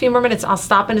 I got a few more minutes. I'll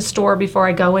stop in a store before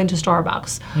I go into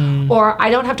Starbucks. Or I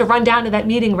don't have to run down to that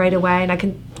meeting right away and I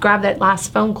can grab that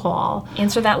last phone call.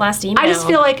 Answer that last email. I just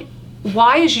feel like,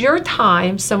 why is your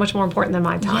time so much more important than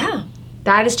my time? Yeah.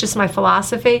 That is just my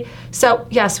philosophy. So,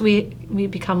 yes, we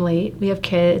become late. We have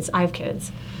kids. I have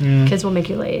kids. Kids will make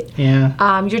you late.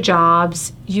 Yeah. Your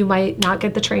jobs, you might not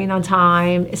get the train on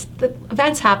time. The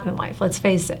events happen in life, let's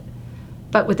face it.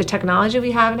 But with the technology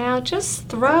we have now, just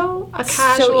throw a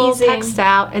casual easy. text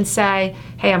out and say,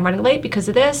 hey, I'm running late because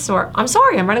of this, or I'm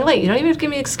sorry, I'm running late. You don't even have to give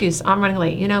me an excuse. I'm running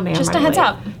late. You know me, I'm Just a running heads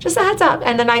late. up. Just a heads up.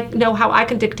 And then I know how I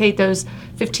can dictate those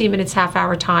 15 minutes, half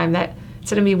hour time that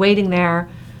instead of me waiting there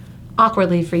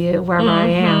awkwardly for you wherever I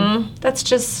am. That's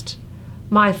just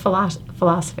my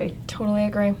philosophy. Totally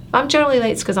agree. If I'm generally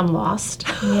late, it's because I'm lost.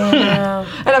 Yeah.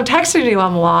 And I'm texting you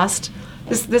I'm lost.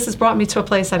 This has brought me to a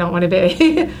place I don't want to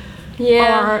be.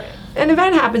 Yeah. Or an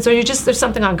event happens, or there's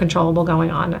something uncontrollable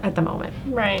going on at the moment.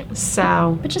 Right.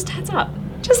 So But just heads up.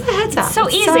 just a heads up. so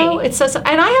easy. It's so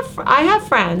and I have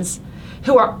friends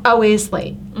who are always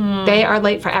late. They are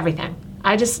late for everything.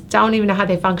 I just don't even know how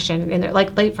they function, and they're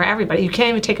like late for everybody. You can't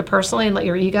even take it personally and let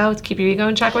your ego keep your ego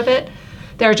in check with it.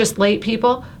 They're just late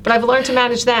people, but I've learned to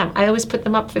manage them. I always put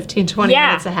them up 15, 20 Yeah.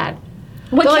 minutes ahead.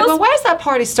 What They're like, kills- well, why is that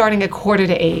party starting at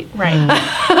 7:45?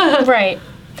 Right. Right.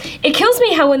 It kills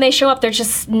me how when they show up, they're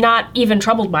just not even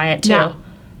troubled by it, too. No.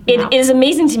 It No. is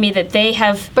amazing to me that they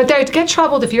have. But they get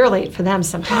troubled if you're late for them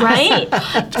sometimes. Right.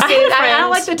 I don't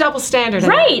like the double standard. in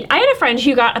that. Right. I had a friend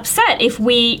who got upset if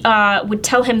we would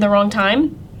tell him the wrong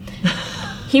time.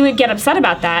 He would get upset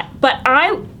about that. But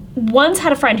I once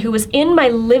had a friend who was in my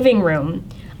living room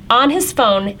on his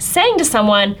phone saying to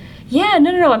someone, yeah,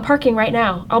 no, I'm parking right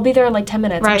now. I'll be there in like 10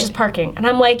 minutes. I'm Right. just parking. And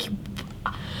I'm like,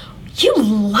 you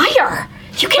liar.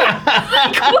 You can't,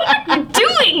 like, what are you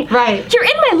doing? Right. You're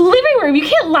in my living room. You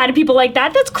can't lie to people like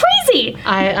that. That's crazy.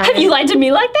 Have you lied to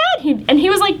me like that? And he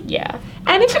was like, yeah.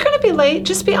 And if you're going to be late,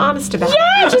 just be honest about it.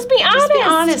 Yeah, just be honest. Just be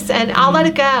honest, and I'll let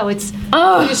it go. It's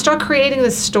when you start creating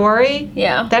this story.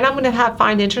 Yeah. Then I'm going to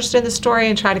find interest in the story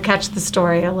and try to catch the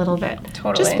story a little bit.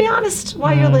 Totally. Just be honest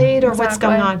why you're late or what's Exactly.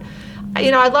 going on.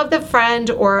 I love the friend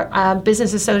or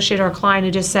business associate or client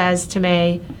who just says to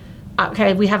me,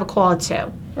 "Okay, we have a call at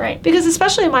 2." Right. Because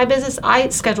especially in my business, I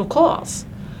schedule calls.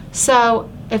 So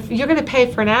if you're going to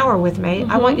pay for an hour with me,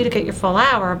 I want you to get your full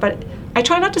hour. But I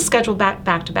try not to schedule back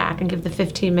to back and give the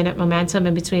 15-minute momentum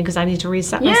in between because I need to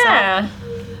reset myself. Yeah.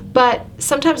 But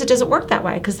sometimes it doesn't work that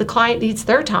way because the client needs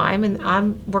their time and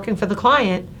I'm working for the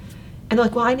client. And they're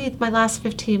like, well, I need my last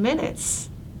 15 minutes.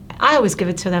 I always give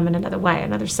it to them in another way,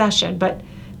 another session. But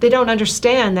they don't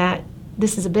understand that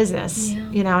this is a business,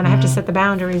 and I have to set the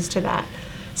boundaries to that.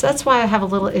 So that's why I have a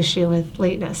little issue with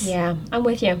lateness. Yeah, I'm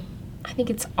with you. I think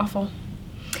it's awful.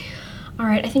 All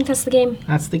right, I think that's the game.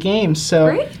 That's the game. So,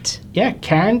 Great. yeah,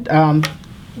 Karen,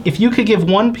 if you could give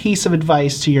one piece of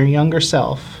advice to your younger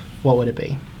self, what would it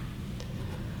be?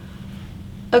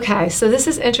 Okay, so this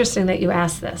is interesting that you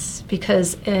asked this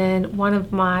because in one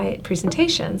of my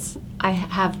presentations, I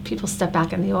have people step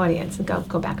back in the audience and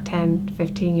go back 10,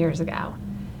 15 years ago.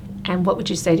 And what would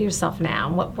you say to yourself now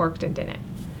and what worked and didn't?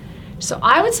 So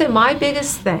I would say my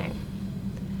biggest thing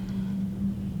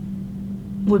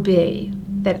would be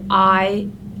that I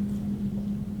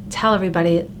tell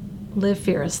everybody, live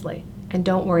fearlessly and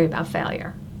don't worry about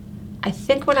failure. I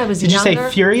think when I was Did younger... you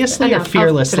say furiously No, or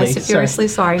fearlessly? Did I say furiously?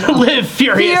 Sorry. No. Live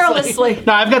furiously. Fearlessly.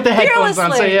 No, I've got the headphones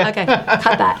on, so yeah. Okay,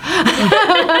 cut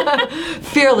that.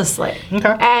 Fearlessly.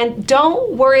 Okay. And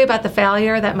don't worry about the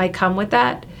failure that might come with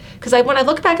that. Because when I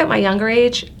look back at my younger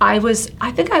age, I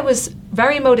think I was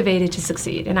very motivated to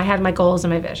succeed, and I had my goals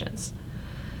and my visions.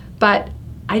 But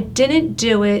I didn't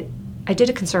do it, I did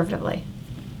it conservatively.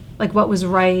 Like what was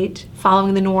right,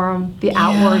 following the norm, the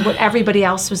outward, what everybody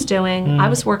else was doing. I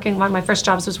was working, one of my first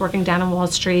jobs was working down on Wall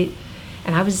Street,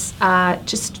 and I was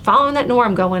just following that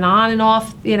norm, going on and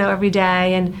off, every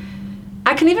day. And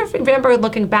I can even remember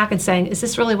looking back and saying, is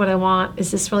this really what I want?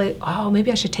 Is this really,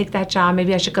 maybe I should take that job.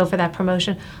 Maybe I should go for that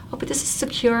promotion. Oh, but this is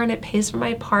secure and it pays for my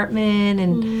apartment.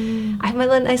 And I have my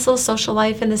nice little social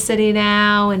life in the city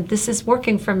now. And this is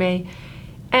working for me.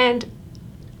 And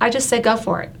I just say, go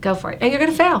for it. Go for it. And you're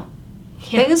going to fail.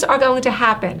 Yeah. Things are going to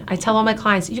happen. I tell all my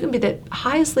clients, you can be the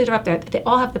highest leader up there. They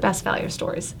all have the best failure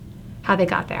stories, how they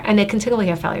got there. And they continually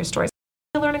have failure stories.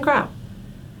 They learn and grow.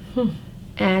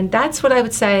 And that's what I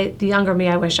would say, the younger me,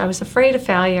 I wish. I was afraid of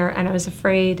failure, and I was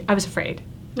afraid. I was afraid,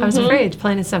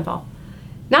 plain and simple.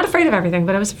 Not afraid of everything,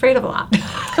 but I was afraid of a lot.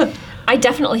 I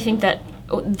definitely think that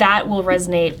will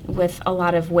resonate with a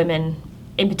lot of women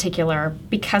in particular,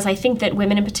 because I think that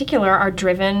women in particular are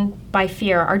driven by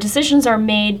fear. Our decisions are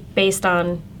made based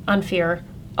on fear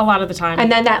a lot of the time.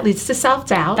 And then that leads to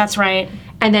self-doubt. That's right.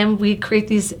 And then we create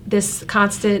this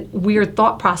constant weird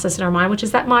thought process in our mind, which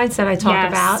is that mindset I talk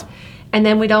about. And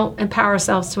then we don't empower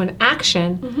ourselves to an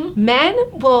action. Men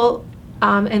will,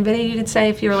 and Vinny, you can say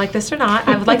if you're like this or not.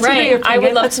 I would like to hear your opinion. I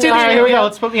would love Let's to do know. it. All right, here we go.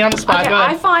 Let's put me on the spot. Okay, Go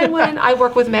ahead. I find when I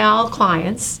work with male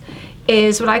clients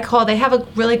is what I call they have a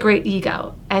really great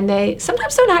ego. And they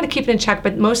sometimes don't know how to keep it in check,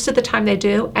 but most of the time they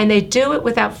do. And they do it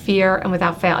without fear and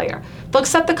without failure. They'll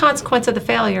accept the consequence of the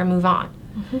failure and move on.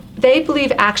 They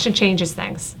believe action changes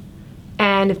things.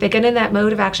 And if they get in that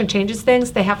mode of action changes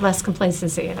things, they have less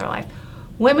complacency in their life.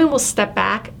 Women will step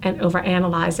back and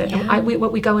overanalyze it. Yeah. And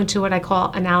what we go into what I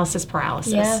call analysis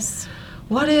paralysis. Yes.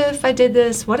 What if I did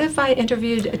this? What if I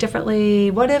interviewed differently?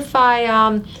 What if I,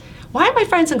 why are my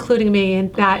friends including me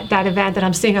in that event that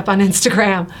I'm seeing up on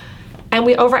Instagram? And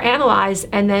we overanalyze,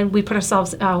 and then we put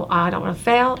ourselves, oh, I don't want to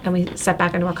fail, and we step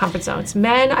back into our comfort zones.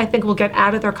 Men, I think, will get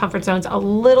out of their comfort zones a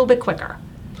little bit quicker.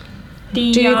 Do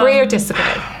you agree or disagree?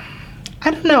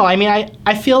 I don't know. I mean,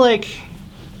 I feel like,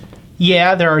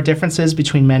 yeah, there are differences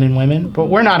between men and women, but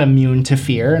we're not immune to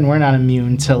fear, and we're not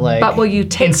immune to, like, But will you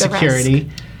take insecurity. the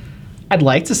risk? I'd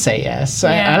like to say yes.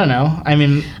 Yeah. I don't know. I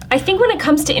mean, I think when it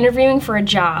comes to interviewing for a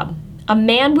job, a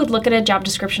man would look at a job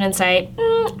description and say,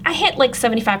 I hit like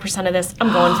 75% of this.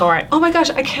 I'm going for it. Oh my gosh,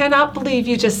 I cannot believe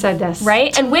you just said this.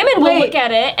 Right? And women will Wait. look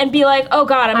at it and be like, oh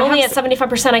God, I'm I only have at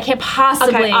 75%. I can't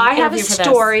possibly Okay, I have a interview for this.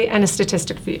 story and a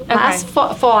statistic for you. Last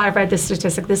fall, I read this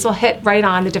statistic. This will hit right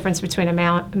on the difference between a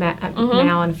male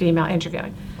and female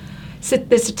interviewing. So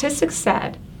the statistic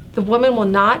said the woman will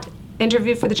not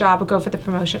interview for the job or go for the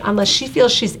promotion unless she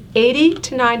feels she's 80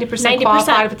 to 90%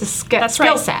 qualified with the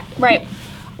skill set. Right.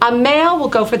 A male will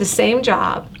go for the same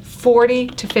job 40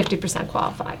 to 50%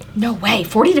 qualified. No way.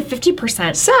 40 to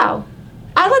 50%. So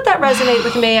I let that resonate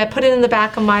with me. I put it in the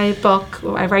back of my book.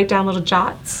 I write down little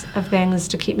jots of things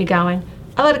to keep me going.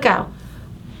 I let it go.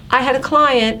 I had a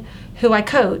client who I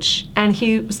coach, and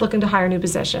he was looking to hire a new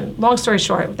position. Long story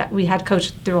short, that we had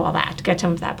coached through all that to get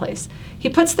him to that place. He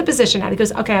puts the position out. He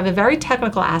goes, okay, I have a very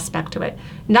technical aspect to it.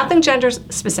 Nothing gender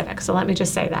specific, so let me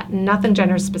just say that. Nothing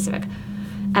gender specific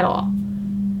at all.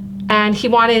 And he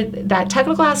wanted that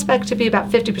technical aspect to be about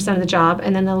 50% of the job,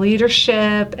 and then the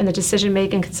leadership and the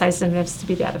decision-making, concisiveness to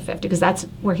be the other 50, because that's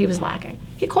where he was lacking.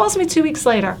 He calls me 2 weeks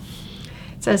later,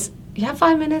 says, you have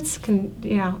 5 minutes?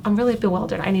 I'm really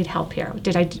bewildered. I need help here.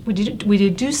 We did you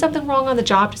do something wrong on the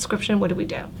job description? What did we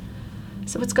do?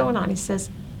 So what's going on? He says,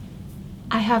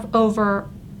 I have over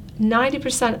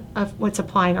 90% of what's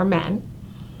applying are men.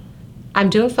 I'm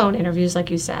doing phone interviews, like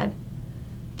you said.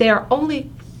 They are only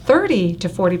 30 to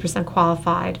 40%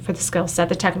 qualified for the skill set,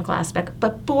 the technical aspect,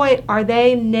 but boy, are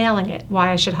they nailing it, why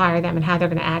I should hire them and how they're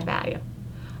going to add value.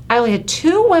 I only had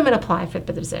 2 women apply for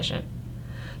the position.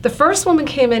 The first woman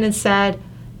came in and said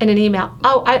in an email,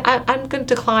 oh, I'm going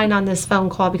to decline on this phone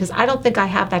call because I don't think I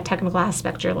have that technical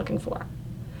aspect you're looking for.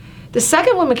 The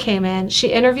second woman came in, she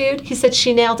interviewed, he said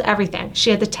she nailed everything.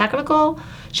 She had the technical,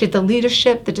 she had the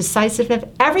leadership, the decisiveness,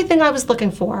 everything I was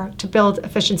looking for to build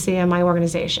efficiency in my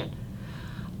organization.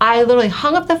 I literally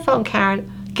hung up the phone,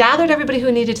 Karen, gathered everybody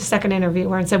who needed a second interview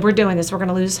her and said, we're doing this, we're going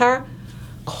to lose her.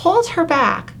 Called her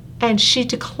back, and she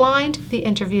declined the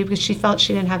interview because she felt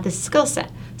she didn't have this skill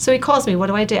set. So he calls me, what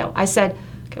do I do? I said,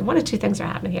 okay, 1 of 2 things are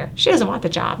happening here. She doesn't want the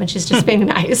job, and she's just being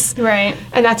nice. Right.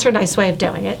 And that's her nice way of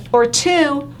doing it. Or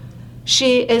 2,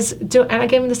 she is, and I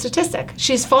gave him the statistic.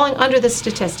 She's falling under the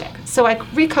statistic. So I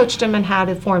recoached him on how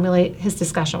to formulate his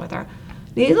discussion with her.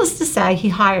 Needless to say, he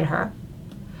hired her.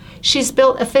 She's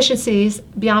built efficiencies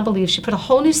beyond belief. She put a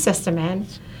whole new system in,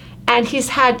 and he's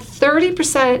had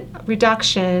 30%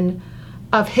 reduction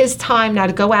of his time now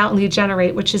to go out and lead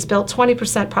generate, which has built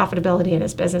 20% profitability in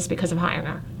his business because of hiring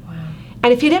her. Wow.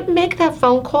 And if he didn't make that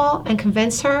phone call and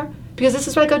convince her, because this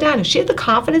is what I go down to, she had the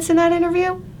confidence in that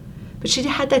interview, but she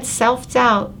had that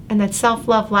self-doubt and that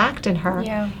self-love lacked in her.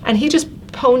 Yeah. And he just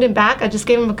honed him back. I just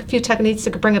gave him a few techniques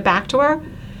to bring it back to her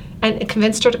and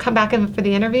convinced her to come back in for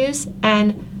the interviews.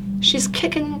 And she's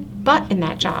kicking butt in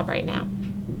that job right now.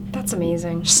 That's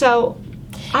amazing. So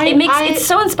it's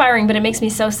so inspiring, but it makes me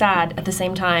so sad at the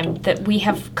same time that we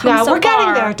have come so far. No, we're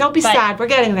getting there. Don't be sad. We're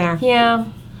getting there. Yeah,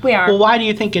 we are. Well, why do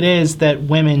you think it is that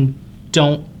women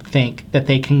don't think that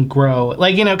they can grow?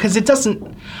 Like, because it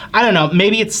doesn't, I don't know,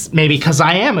 maybe because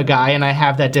I am a guy and I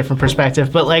have that different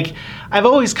perspective, but like, I've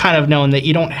always kind of known that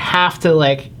you don't have to,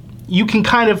 like, you can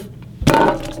kind of,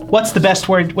 what's the best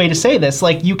way to say this?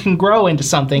 Like, you can grow into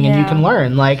something and you can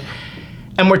learn, like,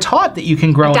 and we're taught that you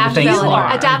can grow into things.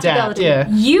 Adaptability. Yeah.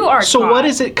 You are So taught. what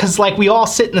is it? Because like we all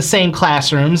sit in the same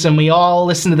classrooms and we all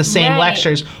listen to the same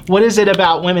lectures. What is it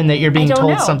about women that you're being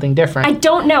told something different? I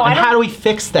don't know. And how do we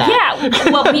fix that?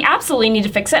 Yeah, well, we absolutely need to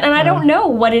fix it, and I don't know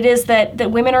what it is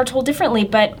that women are told differently,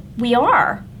 but we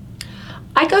are.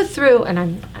 I go through,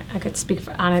 and I could speak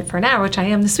on it for an hour, which I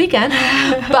am this weekend,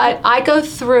 but I go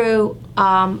through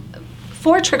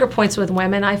 4 trigger points with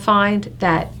women. I find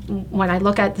that when I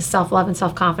look at the self-love and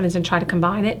self-confidence and try to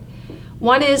combine it,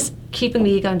 one is keeping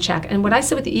the ego in check. And what I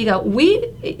say with the ego,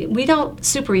 we don't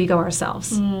super ego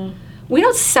ourselves. We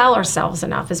don't sell ourselves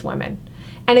enough as women.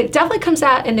 And it definitely comes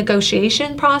out in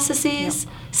negotiation processes,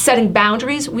 setting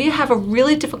boundaries. We have a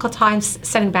really difficult time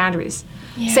setting boundaries,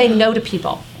 saying no to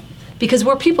people. because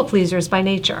we're people pleasers by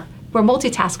nature. We're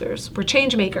multitaskers. We're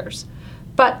change makers.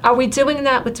 But are we doing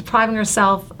that with depriving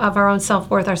ourselves of our own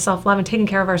self-worth, our self-love, and taking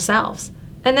care of ourselves?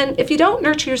 And then if you don't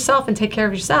nurture yourself and take care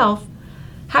of yourself,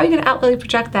 how are you going to outwardly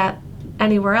project that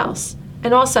anywhere else?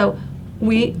 And also,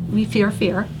 we fear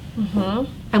fear.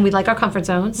 And we like our comfort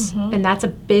zones, and that's a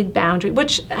big boundary,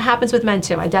 which happens with men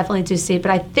too. I definitely do see it,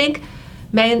 but I think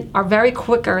men are very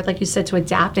quicker, like you said, to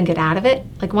adapt and get out of it.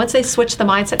 Like once they switch the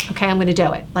mindset, okay, I'm going to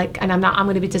do it. And I'm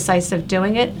going to be decisive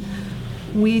doing it.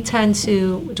 We tend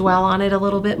to dwell on it a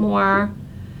little bit more,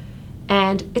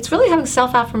 and it's really having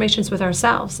self-affirmations with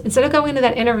ourselves instead of going into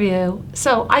that interview.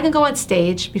 So I can go on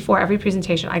stage before every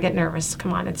presentation. I get nervous.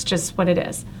 Come on, it's just what it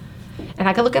is. And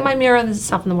I can look at my mirror and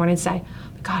myself in the morning and say,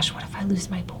 gosh, what if I lose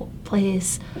my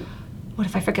place? What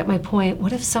if I forget my point?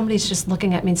 What if somebody's just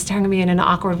looking at me and staring at me in an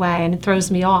awkward way and it throws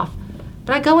me off?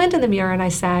 But I go into the mirror and I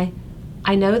say,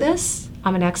 I know this.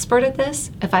 I'm an expert at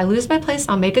this. If I lose my place,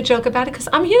 I'll make a joke about it because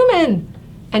I'm human.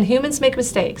 And humans make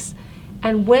mistakes.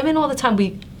 And women all the time,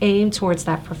 we aim towards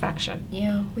that perfection.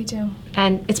 Yeah, we do.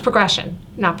 And it's progression,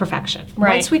 not perfection.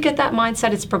 Right. Once we get that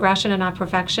mindset, it's progression and not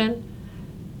perfection,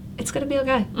 it's going to be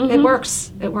okay. It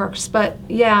works. It works. But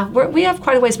yeah, we have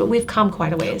quite a ways, but we've come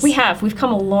quite a ways. We have. We've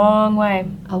come a long way.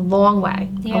 A long way.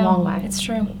 Yeah, a long way. It's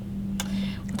true.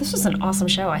 This was an awesome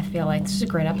show, I feel like. This is a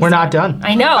great episode. We're not done.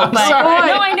 I know, but sorry.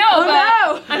 no, I know,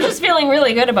 Oh, but I'm just feeling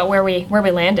really good about where we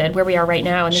landed, where we are right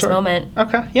now in this moment.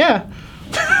 Okay, yeah.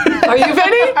 Are you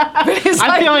Vinny?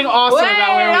 I'm feeling awesome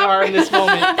about where we are in this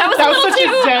moment. That was such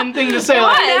a zen thing to say.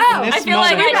 I feel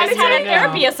like I just had a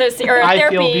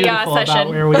therapy beautiful session. about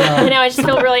where we are. You know, I just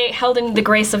feel really held in the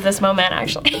grace of this moment,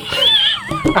 actually.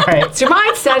 All right. It's your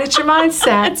mindset. It's your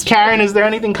mindset. Karen, is there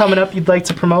anything coming up you'd like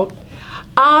to promote?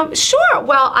 Sure.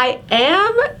 Well, I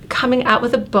am coming out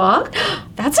with a book.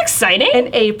 That's exciting.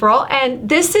 In April, and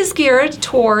this is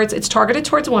it's targeted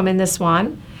towards women, this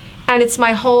one. And it's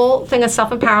my whole thing of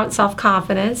self-empowerment,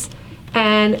 self-confidence,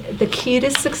 and the key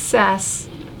to success.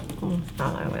 I'm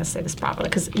going to say this properly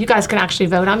because you guys can actually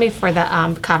vote on me for the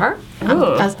cover.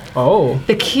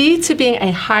 The key to being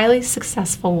a highly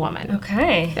successful woman.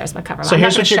 Okay. There's my cover. So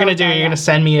here's what you're going to do. You're going to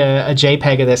send me a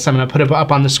JPEG of this. I'm going to put it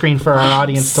up on the screen for our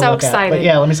audience to look at. But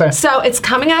yeah, let me say. So it's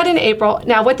coming out in April.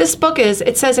 Now, what this book is,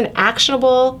 it says an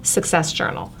actionable success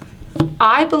journal.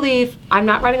 I believe I'm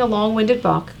not writing a long-winded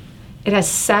book. It has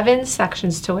 7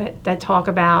 sections to it that talk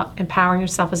about empowering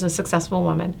yourself as a successful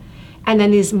woman. And then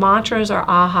these mantras or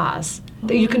ahas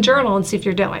that you can journal and see if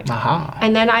you're doing.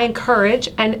 And then I encourage,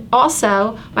 and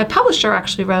also my publisher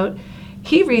actually wrote,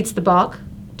 he reads the book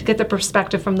to get the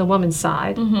perspective from the woman's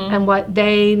side and what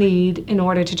they need in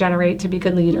order to be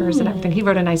good leaders and everything. He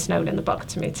wrote a nice note in the book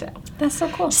to me too. That's so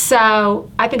cool. So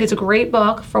I think it's a great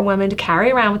book for women to carry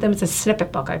around with them. It's a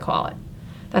snippet book, I call it.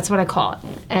 That's what I call it.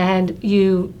 And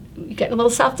you get a little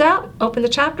self-doubt, open the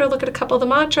chapter, look at a couple of the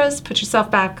mantras, put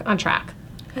yourself back on track.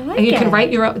 I like and you it. can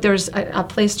write there's a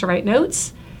place to write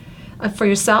notes for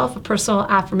yourself, personal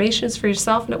affirmations for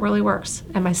yourself, and it really works.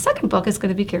 And my second book is going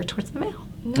to be geared towards the male.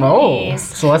 Nice. Oh,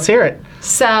 so let's hear it.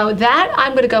 So that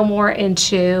I'm going to go more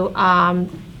into, I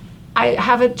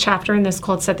have a chapter in this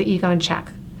called Set the Ego in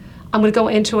Check. I'm going to go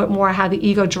into it more how the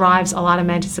ego drives a lot of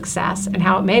men to success and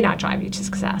how it may not drive you to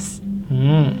success.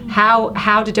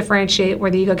 How to differentiate where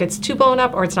the ego gets too blown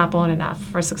up or it's not blown enough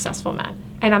for successful men.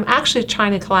 And I'm actually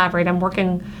trying to collaborate. I'm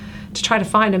working to try to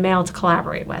find a male to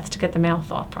collaborate with to get the male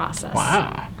thought process.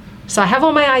 Wow. So I have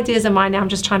all my ideas in mind now. I'm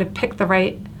just trying to pick the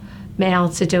right male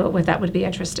to do it with that would be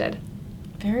interested.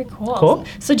 Very cool. Cool.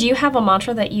 So do you have a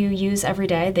mantra that you use every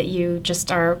day that you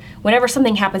just are, whenever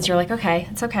something happens, you're like, okay,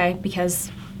 it's okay, because,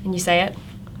 and you say it?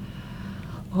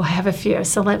 Oh, I have a few.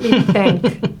 So let me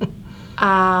think.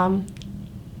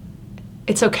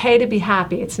 It's okay to be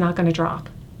happy. It's not going to drop.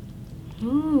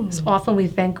 So often we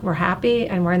think we're happy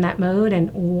and we're in that mode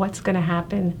and what's going to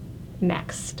happen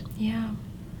next. Yeah.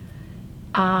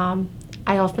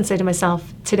 I often say to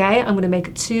myself, today I'm going to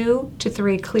make 2 to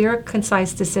 3 clear,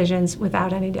 concise decisions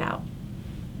without any doubt.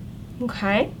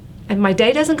 Okay. And my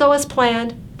day doesn't go as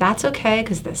planned. That's okay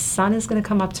because the sun is going to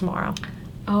come up tomorrow.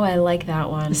 Oh, I like that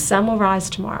one. The sun will rise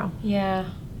tomorrow. Yeah,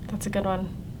 that's a good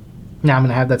one. Now I'm going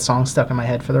to have that song stuck in my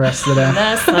head for the rest of the day.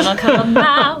 The sun will come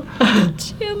out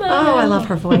tomorrow. Oh, I love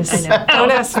her voice. I know.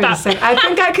 Don't ask me to sing. I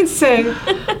think I can sing,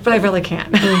 but I really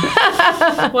can't.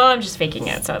 Well, I'm just faking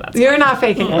it, so that's You're not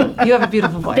faking it. You have a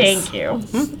beautiful voice. Thank you.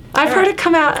 I've heard it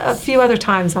come out a few other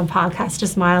times on podcasts,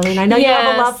 just Miley. I know you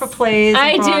have a love for plays.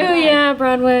 I and do, Broadway. yeah,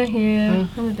 Broadway. Yeah,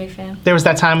 I'm a big fan. There was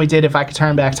that time we did If I Could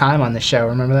Turn Back Time on this show.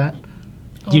 Remember that?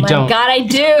 Oh You my don't. God, I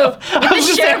do. I was Oh,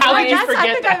 just saying, how did you I forget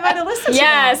think I that? might have listened to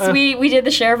Yes, that. we did the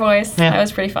Cher voice. Yeah. That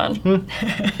was pretty fun.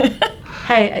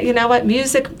 hey, you know what?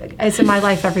 Music is in my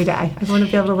life every day. I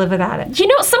wouldn't be able to live without it. You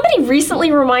know, somebody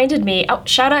recently reminded me,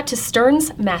 shout out to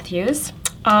Stearns Matthews.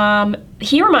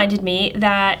 He reminded me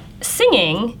that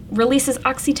singing releases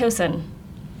oxytocin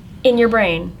in your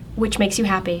brain, which makes you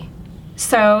happy.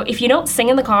 So if you don't sing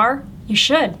in the car, you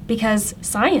should, because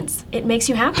science, it makes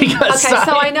you happy. Because Okay,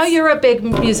 so I know you're a big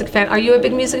music fan. Are you a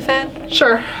big music fan?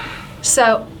 Sure.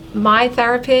 So my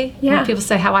therapy, Yeah. when people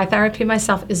say how I therapy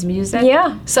myself, is music.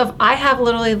 Yeah. So if I have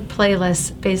literally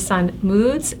playlists based on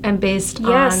moods and based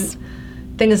Yes. on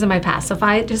things in my past. So if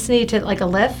I just need to, like a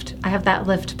lift, I have that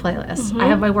lift playlist. I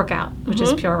have my workout, which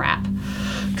is pure rap.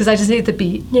 Because I just need the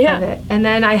beat Yeah. of it. And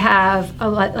then I have,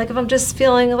 like if I'm just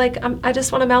feeling like I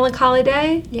just want a melancholy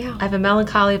day, Yeah. I have a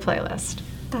melancholy playlist.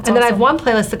 That's and then I have awesome. one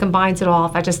playlist that combines it all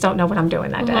if I just don't know what I'm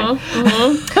doing that day.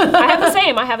 I have the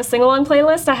same. I have a sing-along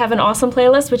playlist. I have an awesome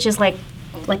playlist, which is like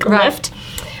a Right. lift.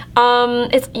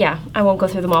 It's I won't go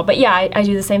through them all, but yeah, I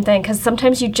do the same thing because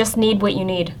sometimes you just need what you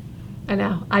need. I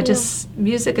know.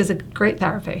 Music is a great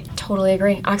therapy. Totally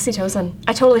agree. Oxytocin.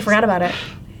 I totally forgot about it.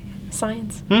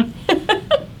 Science.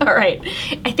 All right.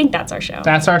 I think that's our show.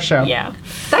 That's our show. Yeah.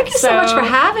 Thank you so much So- for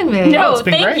having me. No, it's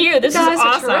been thank great. you. This You is guys are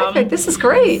awesome. terrific. This is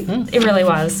great. It really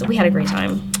was. We had a great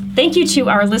time. Thank you to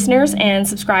our listeners and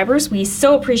subscribers. We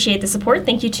so appreciate the support.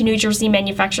 Thank you to New Jersey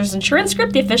Manufacturers Insurance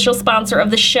Group, the official sponsor of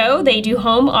the show. They do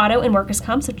home, auto, and workers'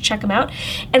 comp, so check them out.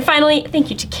 And finally, thank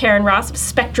you to Karen Ross of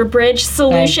Spectra Bridge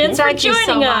Solutions for Thank you joining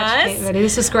so much, us. Kate Riddy.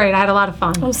 This was great. I had a lot of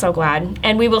fun. I'm so glad.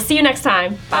 And we will see you next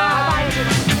time.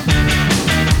 Bye.